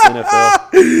 that's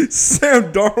NFL.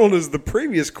 Sam Darnold is the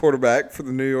previous quarterback for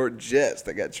the New York Jets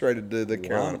that got traded to the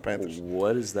Carolina Panthers.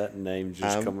 What is that name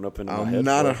just coming up into my head? I'm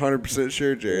not 100%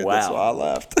 sure, Jared. Wow. That's why I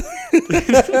laughed.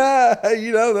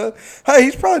 Hey,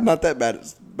 he's probably not that bad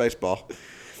at baseball.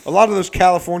 A lot of those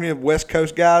California West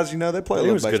Coast guys, they play a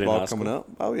He little was good in baseball high coming school. up.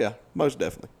 Oh, yeah, most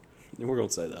definitely. We're going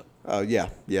to say that. Oh, yeah.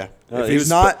 If he he's was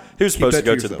not, he was keep supposed to that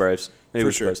go to yourself. the Braves. He For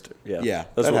was sure. supposed to. Yeah. Yeah,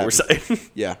 That's that what we're saying.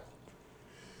 Yeah.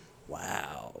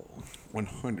 Wow.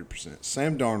 100%.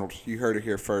 Sam Darnold, you heard it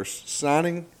here first,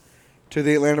 signing to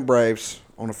the Atlanta Braves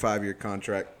on a 5-year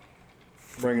contract.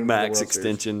 Bringing him to the Max World Series.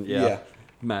 extension. Yeah.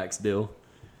 Max deal.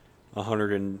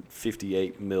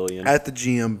 $158 million. At the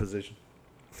GM position.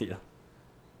 Yeah.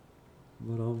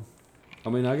 But I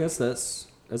mean, I guess that's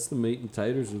the meat and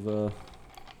potatoes of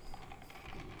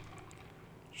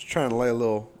Just trying to lay a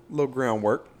little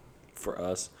groundwork. For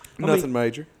us. Nothing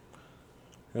major.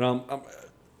 And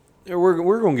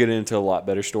we're going to get into a lot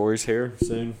better stories here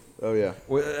soon. Oh, yeah.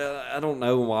 I don't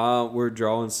know why we're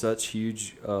drawing such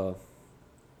huge, I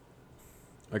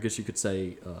guess you could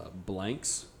say,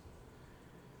 blanks.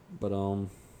 But I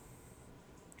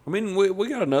mean, we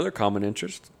got another common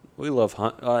interest. We love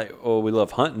we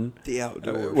love hunting. The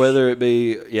outdoors. Whether it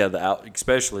be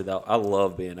especially I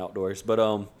love being outdoors.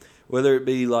 But whether it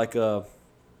be like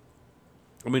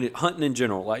hunting in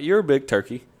general. Like you're a big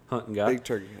turkey hunting guy. Big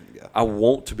turkey hunting guy. I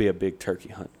want to be a big turkey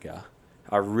hunting guy.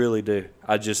 I really do.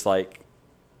 I just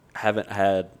haven't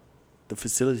had the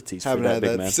facilities for that,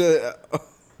 big man.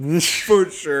 For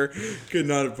sure. Could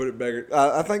not have put it better.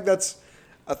 I think that's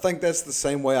the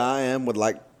same way I am with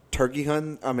turkey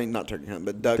hunting. I mean, not turkey hunting,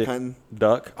 but duck hunting.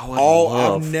 Duck.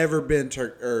 I've never been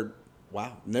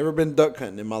never been duck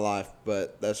hunting in my life,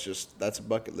 but that's a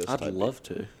bucket list. I'd love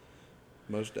to.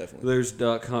 Most definitely. there's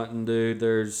duck hunting, dude.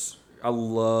 I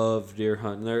love deer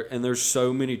hunting. There's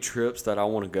so many trips that I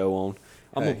want to go on.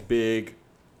 I'm a big.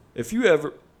 If you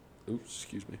ever,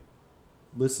 excuse me,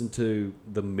 listen to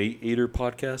the Meat Eater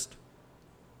podcast.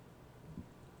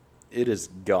 It is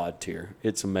God tier.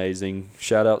 It's amazing.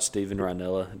 Shout out Steven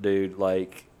Reinella, dude.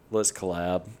 Let's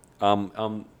collab.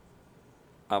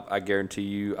 I guarantee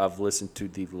you, I've listened to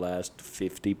the last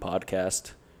 50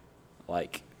 podcasts,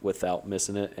 without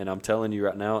missing it. And I'm telling you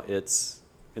right now, his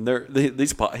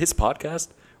podcasts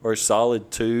are a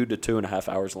solid 2 to 2.5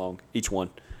 hours long each one,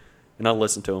 and I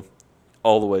listen to them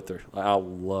all the way through. I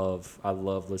love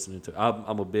listening to.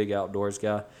 I'm a big outdoors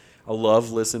guy. I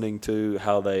love listening to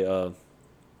how they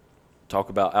talk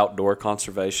about outdoor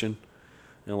conservation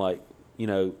and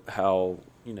how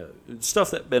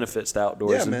stuff that benefits the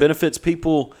outdoors and benefits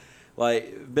people,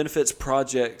 benefits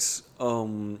projects,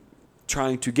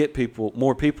 trying to get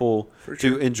more people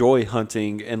to enjoy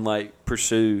hunting and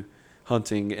pursue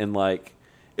hunting and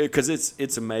because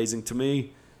it's amazing to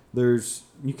me.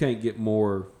 You can't get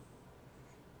more.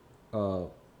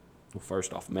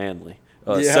 First off, manly.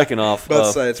 Second off,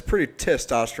 say it's pretty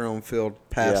testosterone filled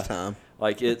pastime.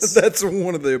 It's that's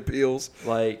one of the appeals.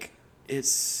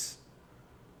 It's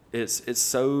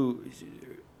so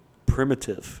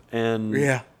primitive and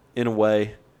in a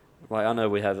way. I know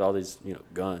we have all these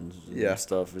guns and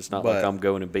stuff. It's not like I'm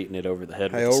going and beating it over the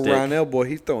head with a stick. Hey, old Rhinell boy,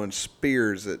 he's throwing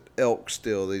spears at elk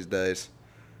still these days.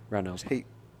 Rhinell's not.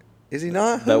 Is he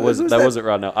not? That wasn't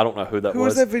Rhinell. I don't know who that was. Who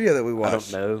was that video that we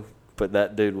watched? I don't know, but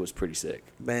that dude was pretty sick.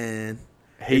 Man.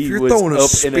 If you're throwing a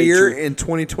spear in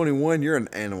 2021, you're an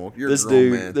animal. You're a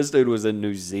grown man. This dude was in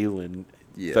New Zealand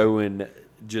throwing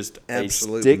just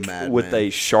absolute a stick madman with a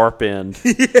sharp end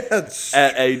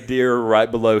at a deer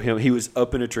right below him. He was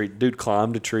up in a tree. Dude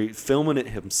climbed a tree, filming it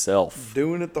himself.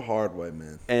 Doing it the hard way,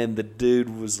 man. And the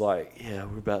dude was like, yeah,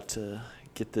 we're about to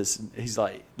get this. He's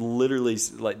literally,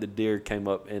 the deer came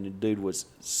up and the dude was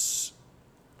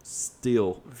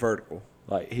still vertical.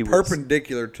 He was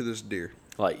perpendicular to this deer.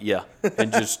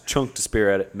 And just chunked a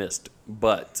spear at it, missed.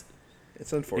 But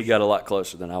it's unfortunate. He got a lot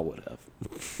closer than I would have.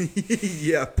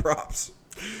 Yeah, props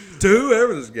to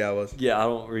whoever this guy was. Yeah, I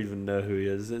don't even know who he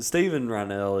is. Steven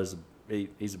Reinell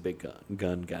he's a big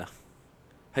gun guy.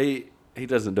 He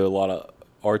doesn't do a lot of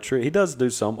archery. He does do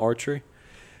some archery.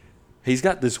 He's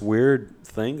got this weird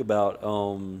thing about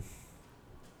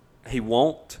he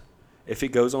won't, if he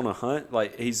goes on a hunt,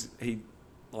 like he's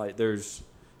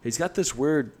got this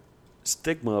weird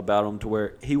stigma about him to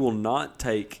where he will not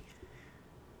take,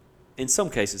 in some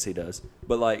cases he does,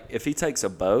 but like if he takes a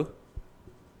bow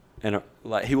and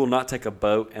he will not take a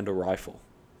bow and a rifle.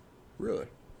 Really?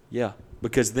 Yeah,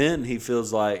 because then he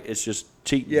feels like it's just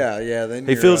cheating. Yeah. Then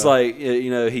he feels like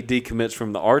he decommits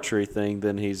from the archery thing.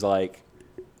 Then he's like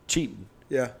cheating.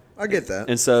 Yeah, I get that.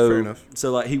 And so, fair enough.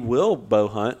 So like he will bow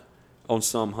hunt on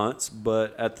some hunts,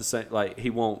 but at the same, like he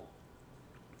won't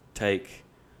take.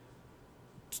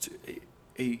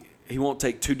 He won't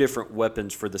take two different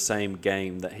weapons for the same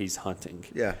game that he's hunting.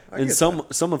 Yeah, I get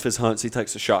some of his hunts he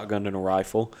takes a shotgun and a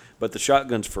rifle, but the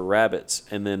shotgun's for rabbits,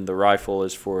 and then the rifle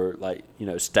is for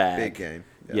stag. Big game.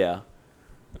 Yeah.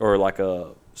 Or like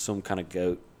some kind of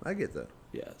goat. I get that.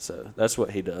 Yeah, so that's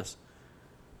what he does.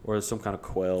 Or some kind of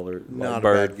quail or Not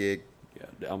bird. a bad gig.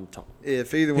 Yeah, I'm talking.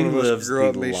 If either one of us grew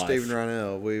up to be life. Stephen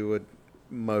Rynell, we would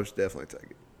most definitely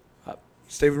take it.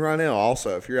 Stephen Rynell,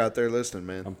 also, if you're out there listening,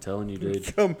 man, I'm telling you,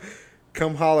 dude.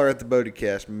 Come holler at the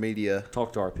Bodicast Media.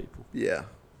 Talk to our people. Yeah.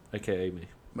 AKA me.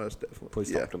 Most definitely. Please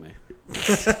talk to me.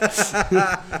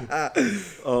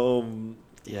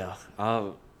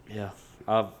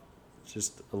 I've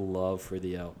just a love for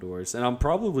the outdoors. And I'm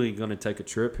probably going to take a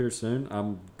trip here soon.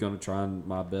 I'm going to try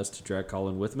my best to drag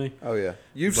Colin with me. Oh, yeah.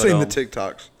 You've seen the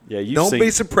TikToks. Yeah, Don't be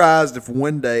surprised if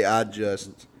one day I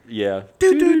just... Yeah.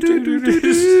 Yeah,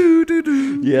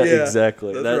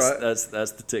 Exactly. That's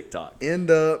That's the TikTok.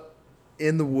 End up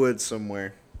in the woods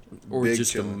somewhere. Or Big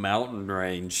just chillin'. a mountain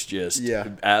range, just Yeah.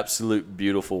 absolute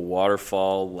beautiful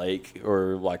waterfall, lake,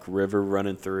 or like river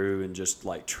running through, and just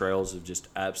like trails of just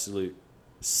absolute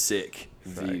sick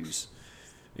views.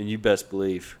 And you best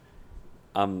believe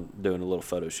I'm doing a little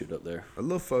photo shoot up there. A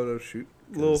little photo shoot.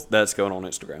 That's going on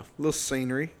Instagram. Little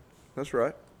scenery. That's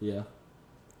right. Yeah.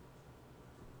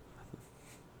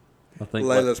 I think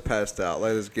Layla's passed out.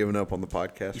 Layla's given up on the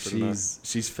podcast for tonight.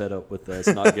 she's fed up with us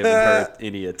not giving her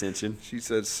any attention. She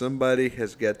said, somebody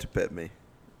has got to pet me.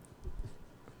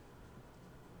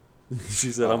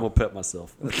 She said, I'm going to pet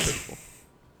myself. That's pitiful.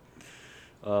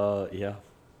 Yeah.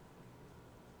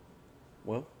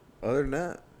 Well, other than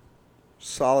that,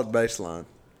 solid baseline.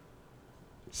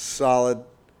 Solid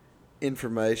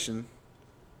information.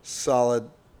 Solid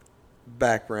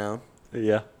background.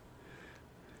 Yeah.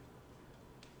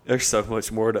 There's so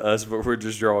much more to us, but we're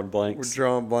just drawing blanks. We're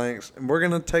drawing blanks. And we're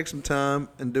going to take some time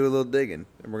and do a little digging.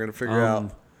 And we're going to figure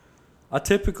out. I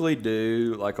typically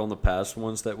do, like on the past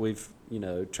ones that we've,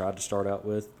 tried to start out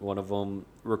with, one of them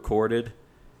recorded,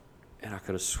 and I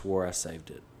could have swore I saved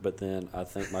it. But then I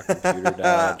think my computer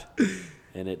died,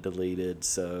 and it deleted,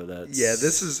 so that's... Yeah,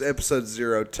 this is episode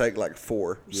 0, take like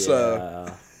 4. Yeah.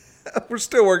 So we're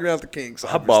still working out the kinks,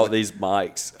 I bought these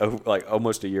mics like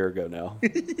almost a year ago now.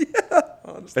 Yeah,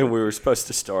 honestly. And we were supposed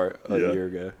to start a Yeah. year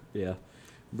ago. Yeah.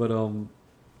 But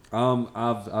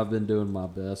I've been doing my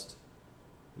best.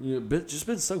 Just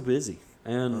been so busy.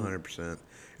 And 100%.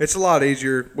 It's a lot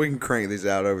easier. We can crank these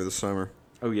out over the summer.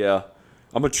 oh yeah.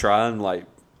 I'm gonna try and like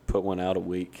put one out a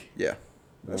week. Yeah,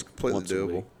 that's completely Once a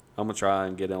doable. week. I'm gonna try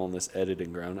and get on this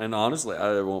editing ground. And honestly,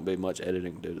 there won't be much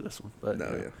editing to do to this one. But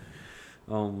No, yeah.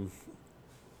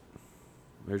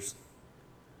 There's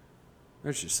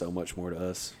just so much more to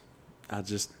us.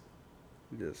 Yes.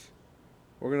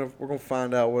 We're gonna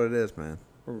find out what it is, man.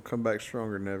 We're gonna come back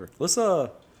stronger than ever. Let's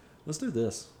do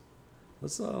this.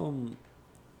 Let's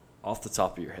off the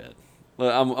top of your head.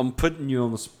 I'm putting you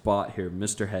on the spot here,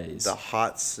 Mr. Hayes. The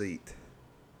hot seat.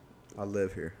 I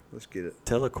live here. Let's get it.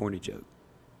 Tell a corny joke.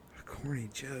 A corny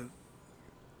joke.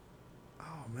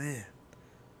 Oh man.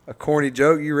 A corny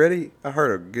joke. You ready? I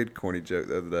heard a good corny joke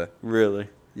the other day. Really?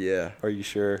 Yeah. Are you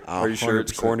sure? Are you sure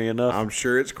it's 100%. corny enough? I'm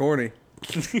sure it's corny.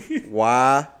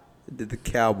 Why did the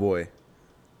cowboy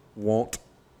want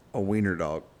a wiener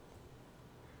dog?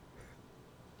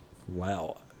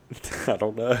 Wow. I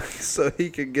don't know. So he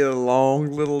could get a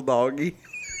long little doggy.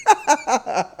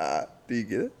 Do you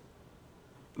get it?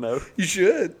 No. You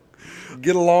should.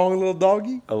 Get a long little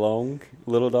doggy. A long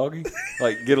little doggy?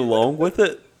 Like, get along with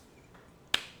it?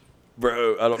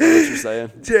 Bro, I don't know what you're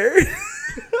saying. Jared.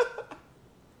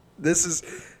 This is...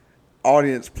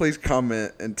 Audience, please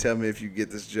comment and tell me if you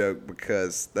get this joke,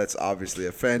 because that's obviously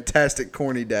a fantastic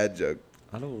corny dad joke.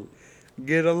 I don't...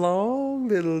 Get along,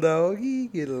 little doggy,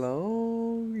 get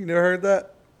along. You never heard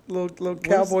that little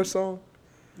cowboy song?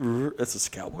 It's a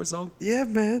cowboy song? Yeah,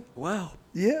 man. Wow.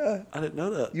 Yeah. I didn't know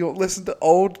that. You don't listen to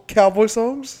old cowboy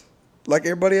songs? like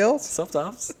everybody else?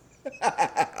 Sometimes.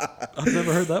 I've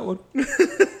never heard that one.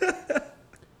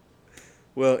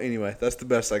 Well, anyway, that's the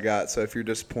best I got. So if you're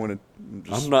disappointed,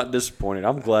 I'm not disappointed.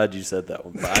 I'm glad you said that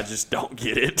one, but I just don't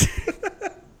get it.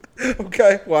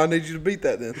 Okay. Well, I need you to beat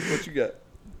that then. What you got?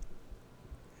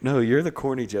 No, you're the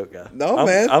corny joke guy. No,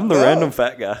 man. I'm the No. random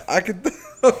fat guy. I could.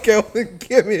 Okay, well, then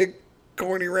give me a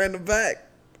corny random fact,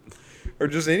 or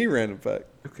just any random fact.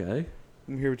 Okay. Let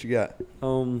me hear what you got.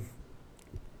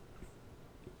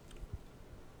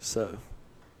 So,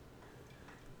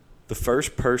 the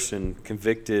first person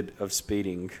convicted of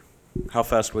speeding, how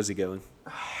fast was he going?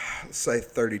 Let's say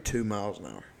 32 miles an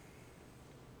hour.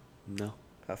 No.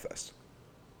 How fast?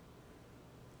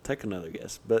 Take another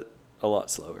guess, but a lot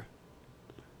slower.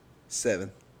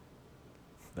 7,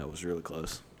 That was really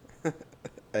close.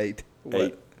 8. What?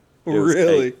 8. It was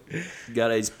Really? 8.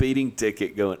 Got a speeding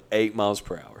ticket going 8 miles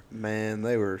per hour. Man,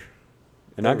 they were.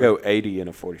 And I go 80 in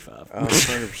a 45.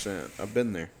 100%. I've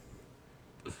been there.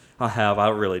 I have. I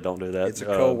really don't do that. It's a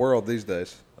cold world these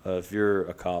days. If you're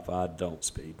a cop, I don't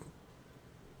speed.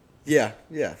 Yeah.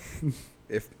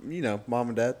 If, mom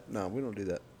and dad, no, we don't do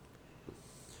that.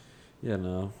 Yeah,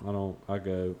 no, I don't. I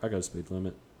go speed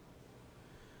limit.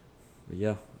 But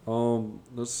yeah,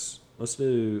 let's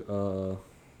do.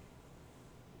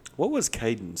 What was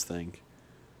Caden's thing?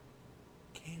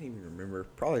 Can't even remember.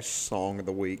 Probably song of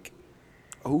the week.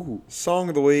 Oh, Song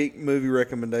of the week, movie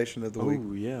recommendation of the week.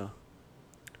 oh yeah.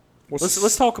 What's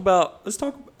Let's talk about.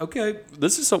 Okay,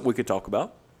 this is something we could talk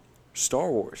about. Star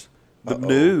Wars, the Uh-oh.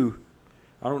 new.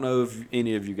 I don't know if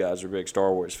any of you guys are big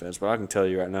Star Wars fans, but I can tell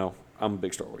you right now, I'm a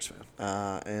big Star Wars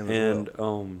fan.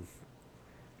 And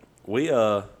We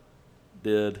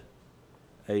did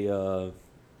a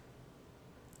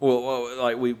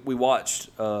we watched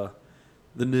the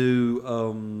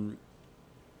new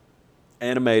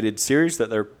animated series that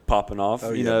they're popping off.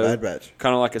 Oh, you yeah, know, Bad Batch.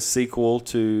 kind of like a sequel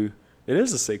to. It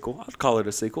is a sequel. I'd call it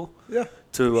a sequel Yeah.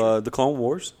 to the Clone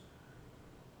Wars,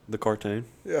 the cartoon.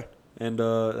 Yeah. And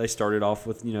they started off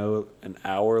with an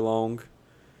hour-long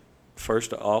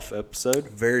first off episode.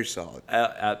 Very solid.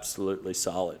 Absolutely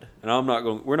solid. And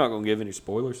we're not going to give any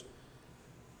spoilers.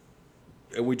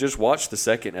 And we just watched the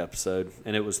second episode,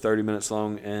 and it was 30 minutes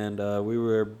long, and we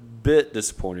were a bit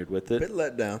disappointed with A it. bit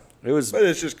let down. It was, But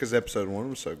it's just because episode 1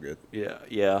 was so good.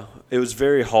 yeah. It was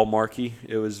very Hallmarky.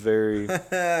 It was very.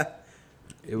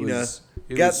 It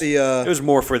was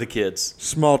more for the kids.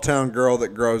 Small town girl that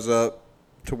grows up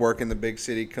to work in the big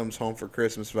city, comes home for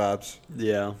Christmas vibes.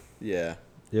 Yeah. Yeah.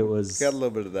 It was. Got a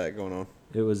little bit of that going on.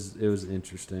 It was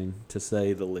interesting to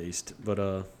say the least, but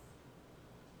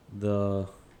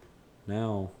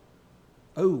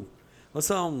let's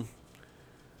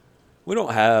we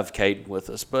don't have Caden with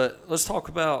us, but let's talk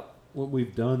about what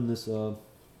we've done this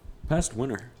past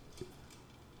winter.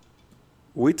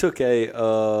 We took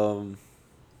a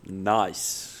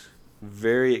nice,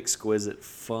 very exquisite,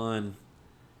 fun,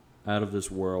 out of this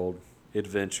world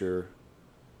adventure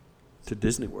to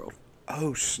Disney World.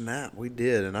 Oh, snap. We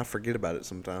did, and I forget about it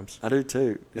sometimes. I do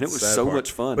too. And It's it was sad so part.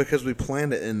 much fun. Because we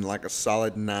planned it in like a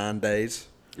solid 9 days.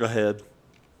 Ahead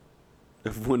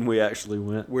of when we actually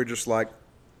went. We're just like,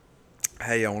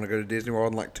 hey, I want to go to Disney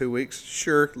World in like 2 weeks.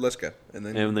 Sure, let's go. And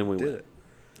then we did went. it.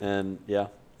 And yeah.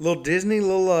 Little Disney,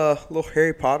 little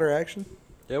Harry Potter action.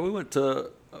 Yeah, we went to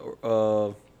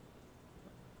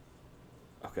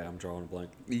okay, I'm drawing a blank.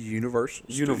 Universal.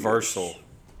 Universal.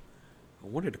 I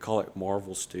wanted to call it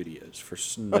Marvel Studios for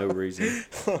no reason.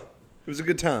 It was a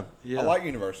good time. Yeah. I like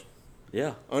Universal.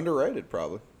 Yeah, Underrated,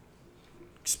 probably.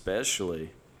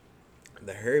 especially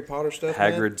The Harry Potter stuff,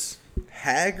 man. Hagrid's.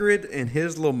 Hagrid and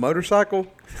his little motorcycle.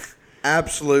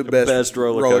 Absolute best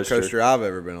roller coaster I've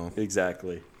ever been on.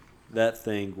 Exactly. That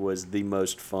thing was the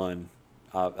most fun.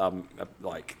 I'm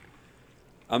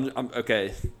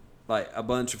okay. Like a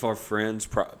bunch of our friends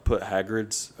put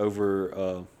Hagrid's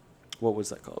over. What was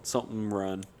that called? Something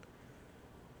Run.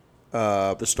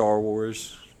 The Star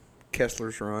Wars.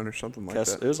 Kessler's Run or something like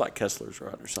that. It was like Kessler's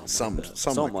Run or something.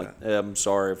 Something like that. I'm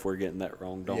sorry if we're getting that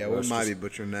wrong. Don't. Yeah, we might be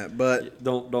butchering that, but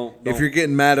Don't. if you're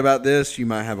getting mad about this, you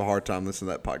might have a hard time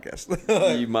listening to that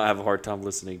podcast. You might have a hard time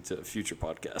listening to future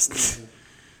podcasts.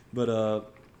 But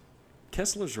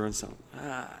Kessler's Run something.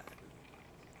 I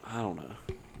don't know.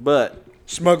 But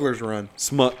Smuggler's Run.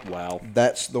 Wow.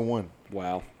 That's the one.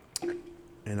 Wow.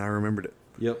 And I remembered it.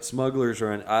 Yep. Smugglers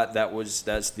Run.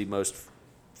 That's the most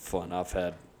fun I've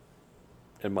had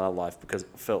in my life because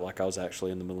I felt like I was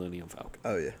actually in the Millennium Falcon.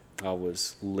 Oh, yeah. I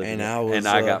was living And it.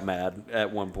 I got mad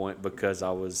at one point because I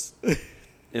was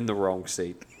in the wrong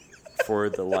seat for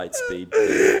the light speed.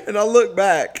 And I look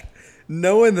back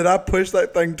Knowing that I pushed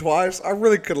that thing twice, I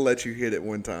really could have let you hit it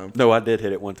one time. No, I did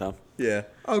hit it one time. Yeah.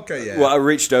 Okay, yeah. Well, I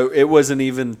reached over. It wasn't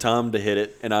even time to hit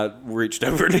it, and I reached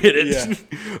over and hit it. Yeah.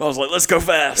 I was like, let's go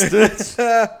fast.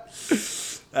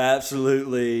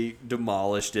 Absolutely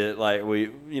demolished it. Like,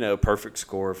 perfect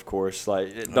score, of course.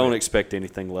 Like, don't expect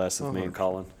anything less of me and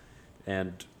Colin.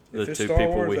 And the If it's two Star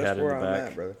people Wars, we that's had in where the I'm back.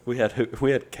 at, brother.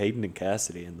 We had Caden and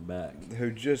Cassidy in the back.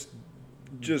 Who just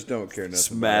don't care nothing.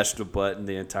 Smashed a button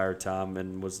the entire time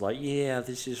and was like, yeah,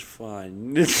 this is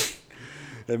fun.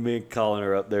 And me and Colin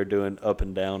are up there doing up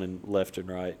and down and left and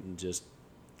right and just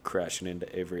crashing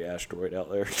into every asteroid out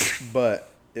there. But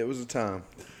it was a time.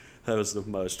 That was the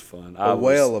most fun. A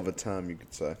whale of a time, you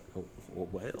could say. A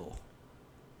whale?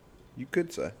 You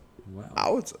could say. Wow. I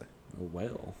would say. A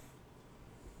whale.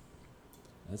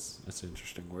 That's an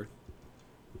interesting word.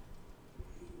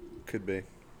 Could be.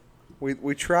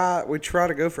 We try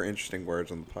to go for interesting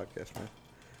words on the podcast, man.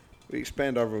 We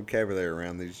expand our vocabulary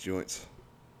around these joints.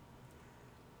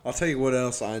 I'll tell you what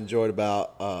else I enjoyed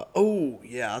about. I'll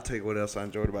tell you what else I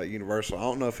enjoyed about Universal. I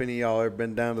don't know if any of y'all ever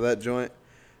been down to that joint,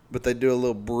 but they do a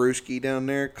little brewski down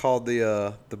there called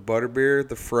the butterbeer,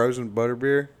 the frozen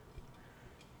butterbeer.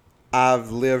 I've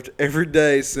lived every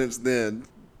day since then,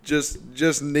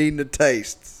 just needing a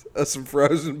taste of some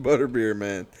frozen butterbeer,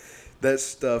 man. That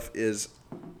stuff is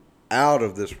out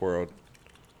of this world.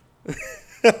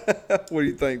 What do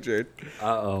you think, Jared?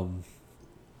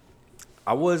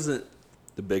 I wasn't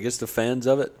the biggest of fans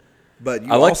of it. But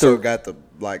you I like also the- got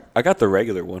I got the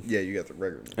regular one. yeah, you got the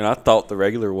regular one. And I thought the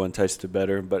regular one tasted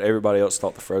better, but everybody else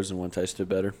thought the frozen one tasted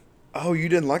better. Oh, you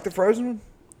didn't like the frozen one?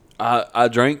 I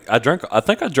think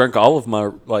I drank all of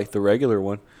my, the regular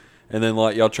one. And then,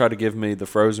 y'all tried to give me the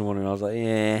frozen one, and I was like,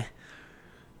 yeah,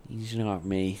 he's not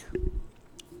me.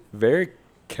 Very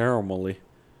caramelly.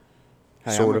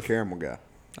 Hey, Sort I'm of. a caramel guy.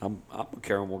 I'm a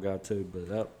caramel guy, too,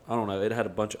 but I don't know. It had a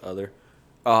bunch of other.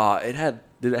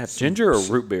 Did it have ginger or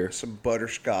root beer? Some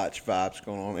butterscotch vibes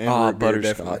going on. And root beer,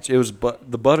 Butterscotch. definitely. It was,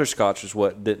 the butterscotch is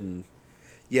what didn't.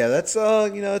 Yeah, that's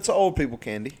it's old people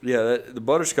candy. Yeah, the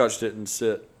butterscotch didn't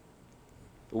sit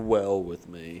well with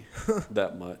me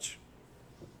that much.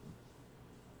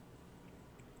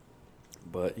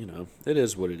 But, it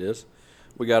is what it is.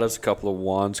 We got us a couple of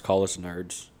wands. Call us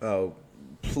nerds. Oh,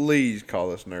 please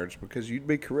call us nerds because you'd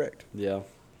be correct. Yeah.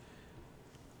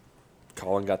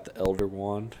 Colin got the elder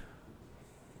wand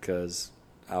because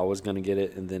I was going to get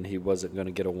it, and then he wasn't going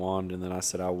to get a wand, and then I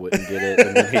said I wouldn't get it,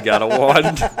 and then he got a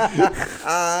wand.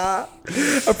 I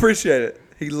appreciate it.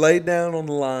 He laid down on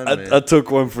the line, man. I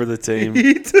took one for the team.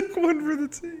 He took one for the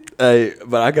team. Hey,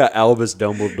 but I got Albus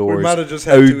Dumbledore's might have just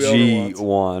had two elder OG wands.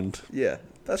 wand. Yeah,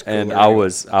 that's cool. And There I you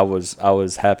go.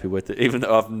 was happy with it, even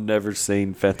though I've never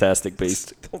seen Fantastic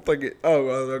Beasts. Don't think it. Oh,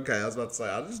 well, okay. I was about to say.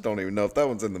 I just don't even know if that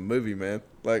one's in the movie, man.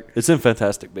 Like It's in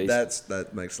Fantastic Beasts.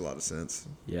 that makes a lot of sense.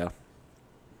 Yeah.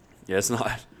 Yeah, it's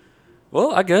not.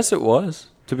 Well, I guess it was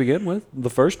to begin with.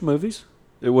 The first movies,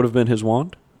 it would have been his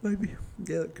wand. Maybe.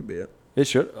 Yeah, that could be it. It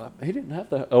should. He didn't have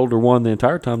the elder wand the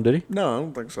entire time, did he? No, I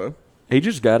don't think so. He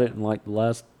just got it in the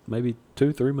last maybe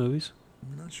 2-3 movies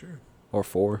I'm not sure. or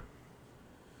 4.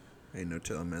 Ain't no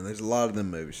telling, man. There's a lot of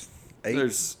them movies. 8.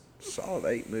 There's Solid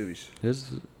 8 movies.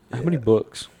 how many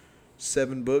books?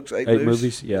 7 books, 8 8 movies.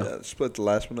 movies, yeah. Split the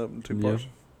last one up in 2 Yeah. parts.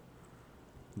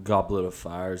 Goblet of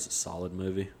Fire is a solid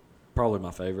movie. Probably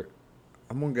my favorite.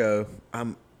 I'm gonna go. I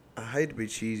hate to be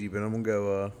cheesy, but I'm gonna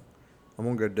go. I'm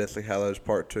gonna go Deathly Hallows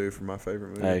Part 2 for my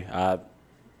favorite movie. Hey, I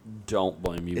don't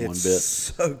blame you one It's bit.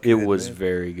 so good. It was man.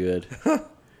 very good.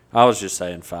 I was just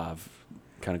saying 5.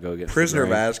 Kind of go against Prisoner of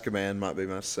the grain. Azkaban might be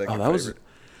my second Oh, that was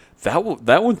favorite.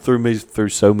 that one threw me through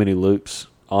so many loops.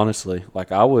 Honestly,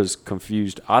 I was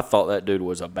confused. I thought that dude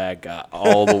was a bad guy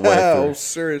all the way Oh, through.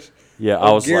 serious. Yeah, Oh,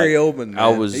 I was Gary like, Oldman. Man.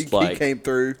 I was he like, came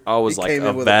through. I was He like came a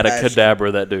in with a Vada passion.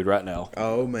 Kedavra that dude right now.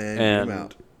 Oh man, And came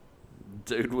out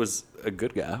dude was a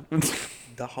good guy,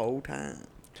 the whole time.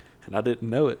 and I didn't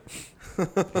know it.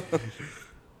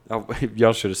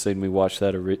 Y'all should have seen me watch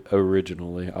that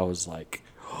originally. I was like,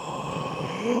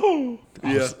 I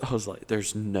was like,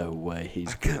 there's no way he's.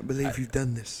 I can't believe you've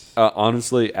done this.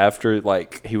 Honestly, after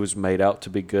he was made out to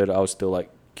be good, I was still like,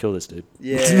 kill this dude.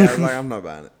 Yeah, I was like, I'm not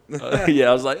buying it. Yeah,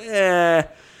 I was like,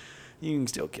 you can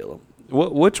still kill him.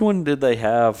 Which one did they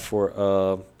have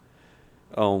for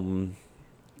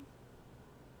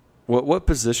what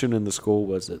position in the school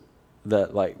was it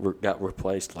that got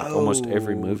replaced almost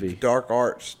every movie? Dark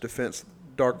arts defense.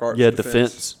 Dark arts. Yeah,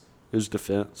 defense. It was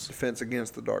defense. Defense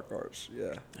against the dark arts.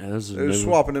 Yeah, Yeah, this is they were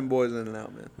swapping them boys in and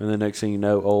out, man. And the next thing you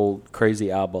know, old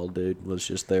crazy eyeball dude was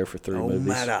just there for 3 movies.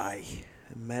 Mad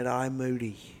Eye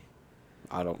Moody.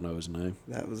 I don't know his name.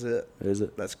 That was it. Is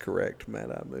it? That's correct, Mad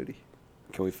Eye Moody.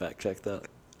 Can we fact check that?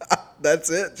 That's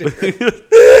it, Jared.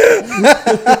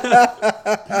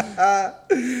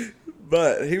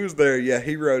 But he was there. Yeah,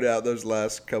 he rode out those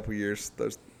last couple years,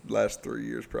 those last 3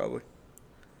 years probably.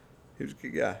 He was a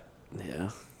good guy. Yeah.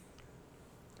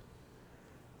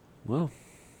 Well,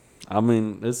 I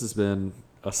mean, this has been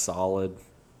a solid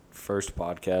first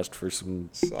podcast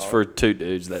for two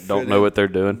dudes that don't know what they're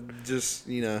doing. Just,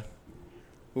 we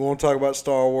want to talk about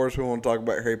Star Wars. We want to talk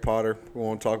about Harry Potter. We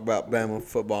want to talk about Bama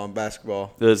football and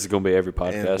basketball. This is going to be every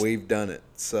podcast. And we've done it.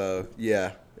 So,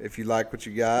 yeah, if you like what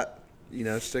you got,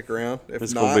 stick around. If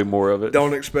It's not, going to be more of it.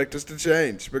 Don't expect us to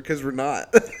change because we're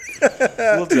not.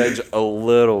 We'll change a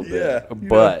little bit, Yeah,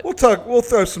 but we'll talk. We'll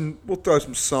throw some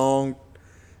song,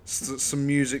 some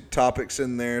music topics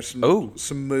in there.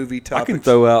 Some movie topics.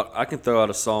 I can throw out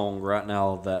a song right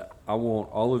now that I want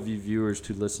all of you viewers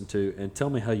to listen to and tell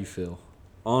me how you feel.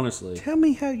 Honestly, Tell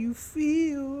me how you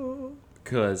feel.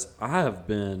 because I've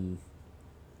been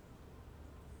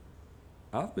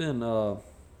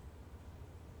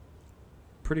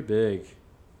pretty big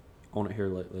on it here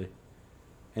lately,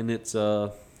 and it's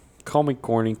call me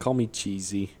corny, call me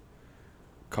cheesy,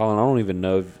 Colin. I don't even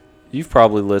know if you've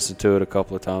probably listened to it a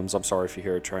couple of times. I'm sorry if you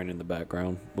hear a train in the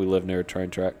background. We live near a train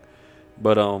track,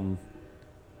 but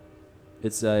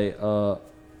it's a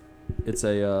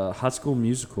High School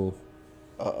Musical.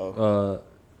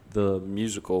 The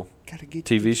musical Gotta get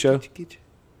TV show. Get you.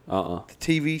 The The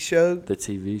TV show.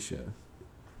 TV show.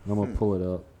 I'm gonna pull it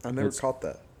up. I never caught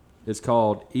that. It's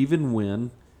called Even When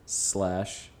 /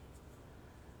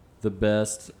 The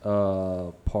Best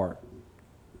Part,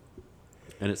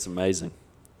 and it's amazing.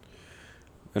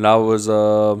 And I was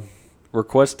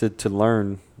requested to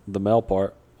learn the male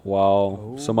part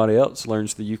while somebody else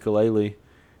learns the ukulele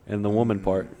and the woman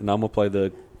part, and I'm gonna play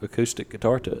the acoustic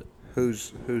guitar to it.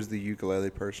 Who's the ukulele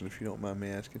person, if you don't mind me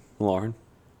asking? Lauren?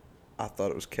 I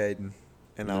thought it was Caden,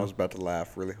 and I No. was about to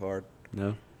laugh really hard.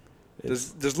 No.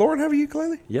 Does Lauren have a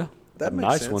ukulele? Yeah. That a makes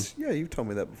nice sense. one. Yeah, you've told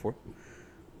me that before.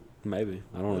 Maybe.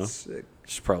 I don't know. That's sick.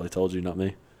 She probably told you, not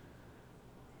me.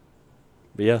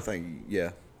 But yeah, I think,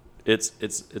 yeah. it's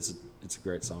a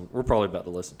great song. We're probably about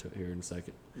to listen to it here in a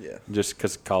second. Yeah. Just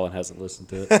because Colin hasn't listened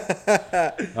to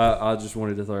it. I just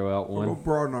wanted to throw out We'll one.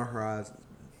 broaden our horizons.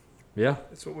 Yeah.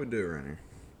 That's what we do around here.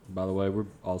 By the way, we're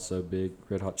also big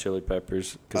Red Hot Chili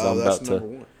Peppers because That's number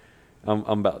one.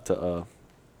 I'm about to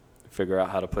figure out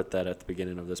how to put that at the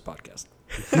beginning of this podcast.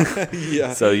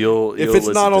 Yeah. So you'll if it's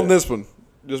listen not to on it. this one,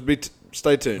 just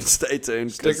stay tuned. Stay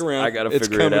tuned. Stick 'cause around. I gotta It's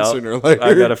figure it coming out. sooner or later.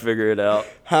 I gotta figure it out.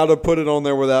 How to put it on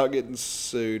there without getting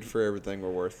sued for everything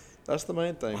we're worth. That's the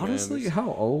main thing, Honestly, man.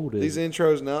 how old is These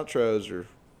intros and outros are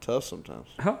tough sometimes.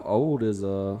 how old is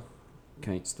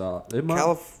Can't Stop? It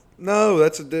might, No,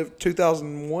 that's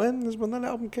 2001 is when that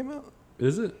album came out.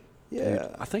 is it? Yeah.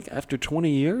 Dude, I think after 20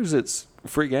 years, it's a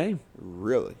free game.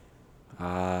 Really?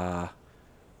 Yeah.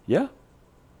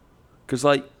 Because,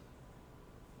 like,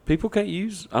 people can't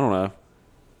use, I don't know.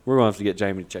 We're going to have to get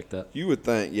Jamie to check that. You would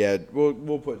think, yeah.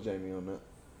 We'll put Jamie on that.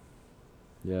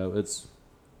 Yeah, it's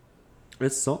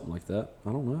something like that.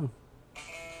 I don't know.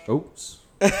 Oops.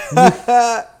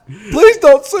 Please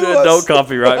don't sue us. Don't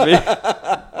copyright me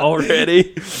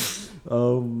already.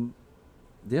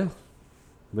 Yeah.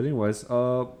 But anyways,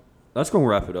 that's going to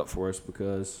wrap it up for us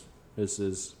because this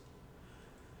is,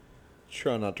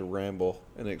 Try not to ramble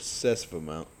an excessive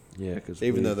amount. yeah, because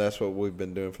Even though that's what we've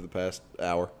been doing for the past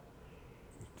hour.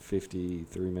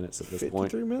 53 minutes at this 53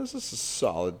 point. minutes? That's a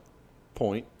solid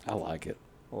point. I like it.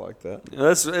 I like that.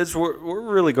 We're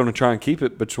really going to try and keep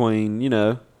it between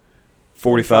 45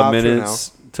 45 to an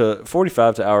minutes to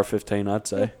 45 to hour 15, I'd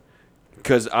say,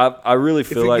 because I really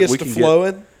feel If it like gets we to can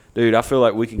flowing, dude. I feel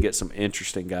like we can get some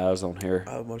interesting guys on here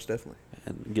oh, most definitely.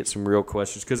 and get some real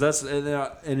questions because that's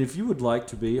and if you would like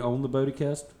to be on the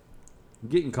Bodicast,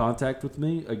 get in contact with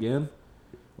me again.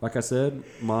 Like I said,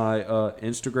 my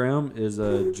Instagram is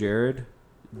Jared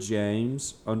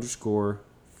James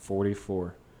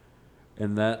 _44.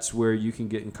 And that's where you can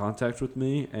get in contact with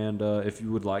me. And if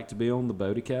you would like to be on the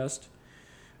Bodicast,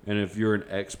 and if you're an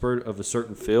expert of a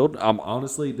certain field, I'm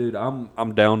honestly, dude,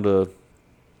 I'm down to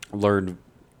learn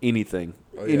anything,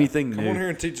 Oh, yeah. anything Come new. on here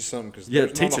and teach us something because Yeah,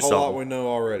 there's teach not a us whole lot something. we know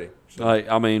already. So.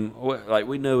 Like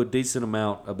we know a decent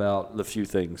amount about the few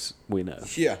things we know.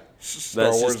 Yeah, Star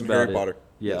That's Wars just and about Harry it. Potter.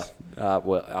 Yeah. Yes.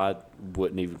 Well, I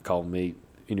wouldn't even call me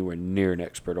anywhere near an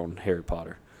expert on Harry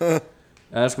Potter.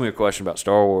 Ask me a question about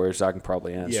Star Wars, I can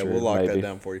probably answer. Yeah, we'll lock maybe. that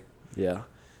down for you. Yeah,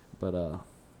 but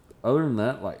other than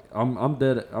that, like I'm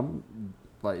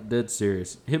dead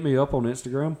serious. Hit me up on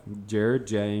Instagram, Jared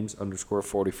James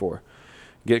 _44,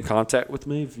 get in contact with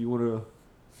me if you want to.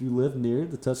 If you live near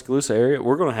the Tuscaloosa area,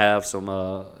 we're going to have some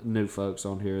new folks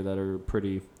on here that are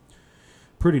pretty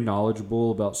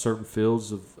knowledgeable about certain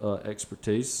fields of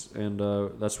expertise, and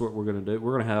that's what we're going to do.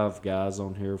 We're going to have guys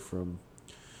on here from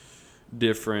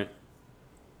different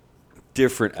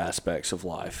aspects of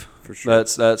life. For sure.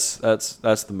 That's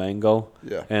the main goal.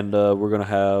 Yeah. And we're going to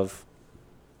have.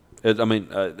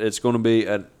 It's going to be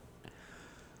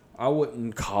I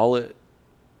wouldn't call it.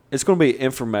 It's going to be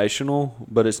informational,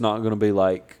 but it's not going to be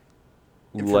like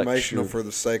Informational lecture. for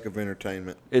the sake of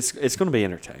entertainment. It's going to be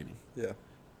entertaining. Yeah.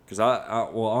 Because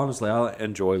honestly, I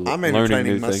enjoy I'm learning new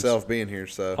entertaining things. myself being here,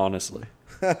 so. Honestly,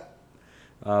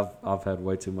 I've had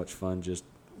way too much fun just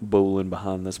booling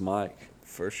behind this mic.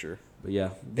 For sure. But yeah,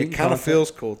 It kind of feels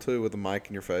cool, too, with a mic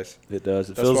in your face. It does.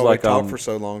 It That's feels why like we talk for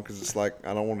so long, because it's like,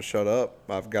 I don't want to shut up.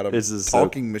 I've got a This is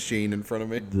talking machine in front of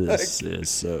me. This is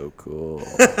so cool.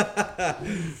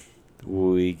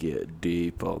 We get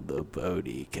deep on the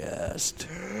Bodie-cast.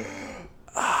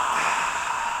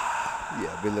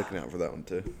 Yeah, be looking out for that one,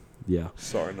 too. Yeah.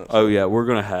 Sorry. Oh, yeah. We're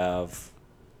going to have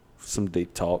some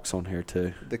deep talks on here,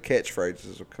 too. The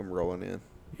catchphrases will come rolling in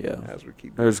Yeah. as we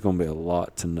keep There's going to be a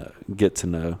lot to get to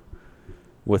know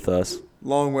with us.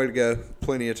 Long way to go.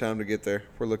 Plenty of time to get there.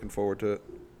 We're looking forward to it.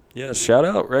 Yeah, shout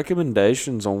out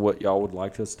recommendations on what y'all would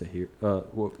like us to hear,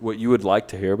 what you would like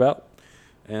to hear about.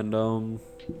 And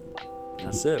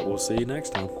that's it. We'll see you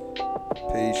next time.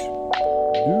 Peace.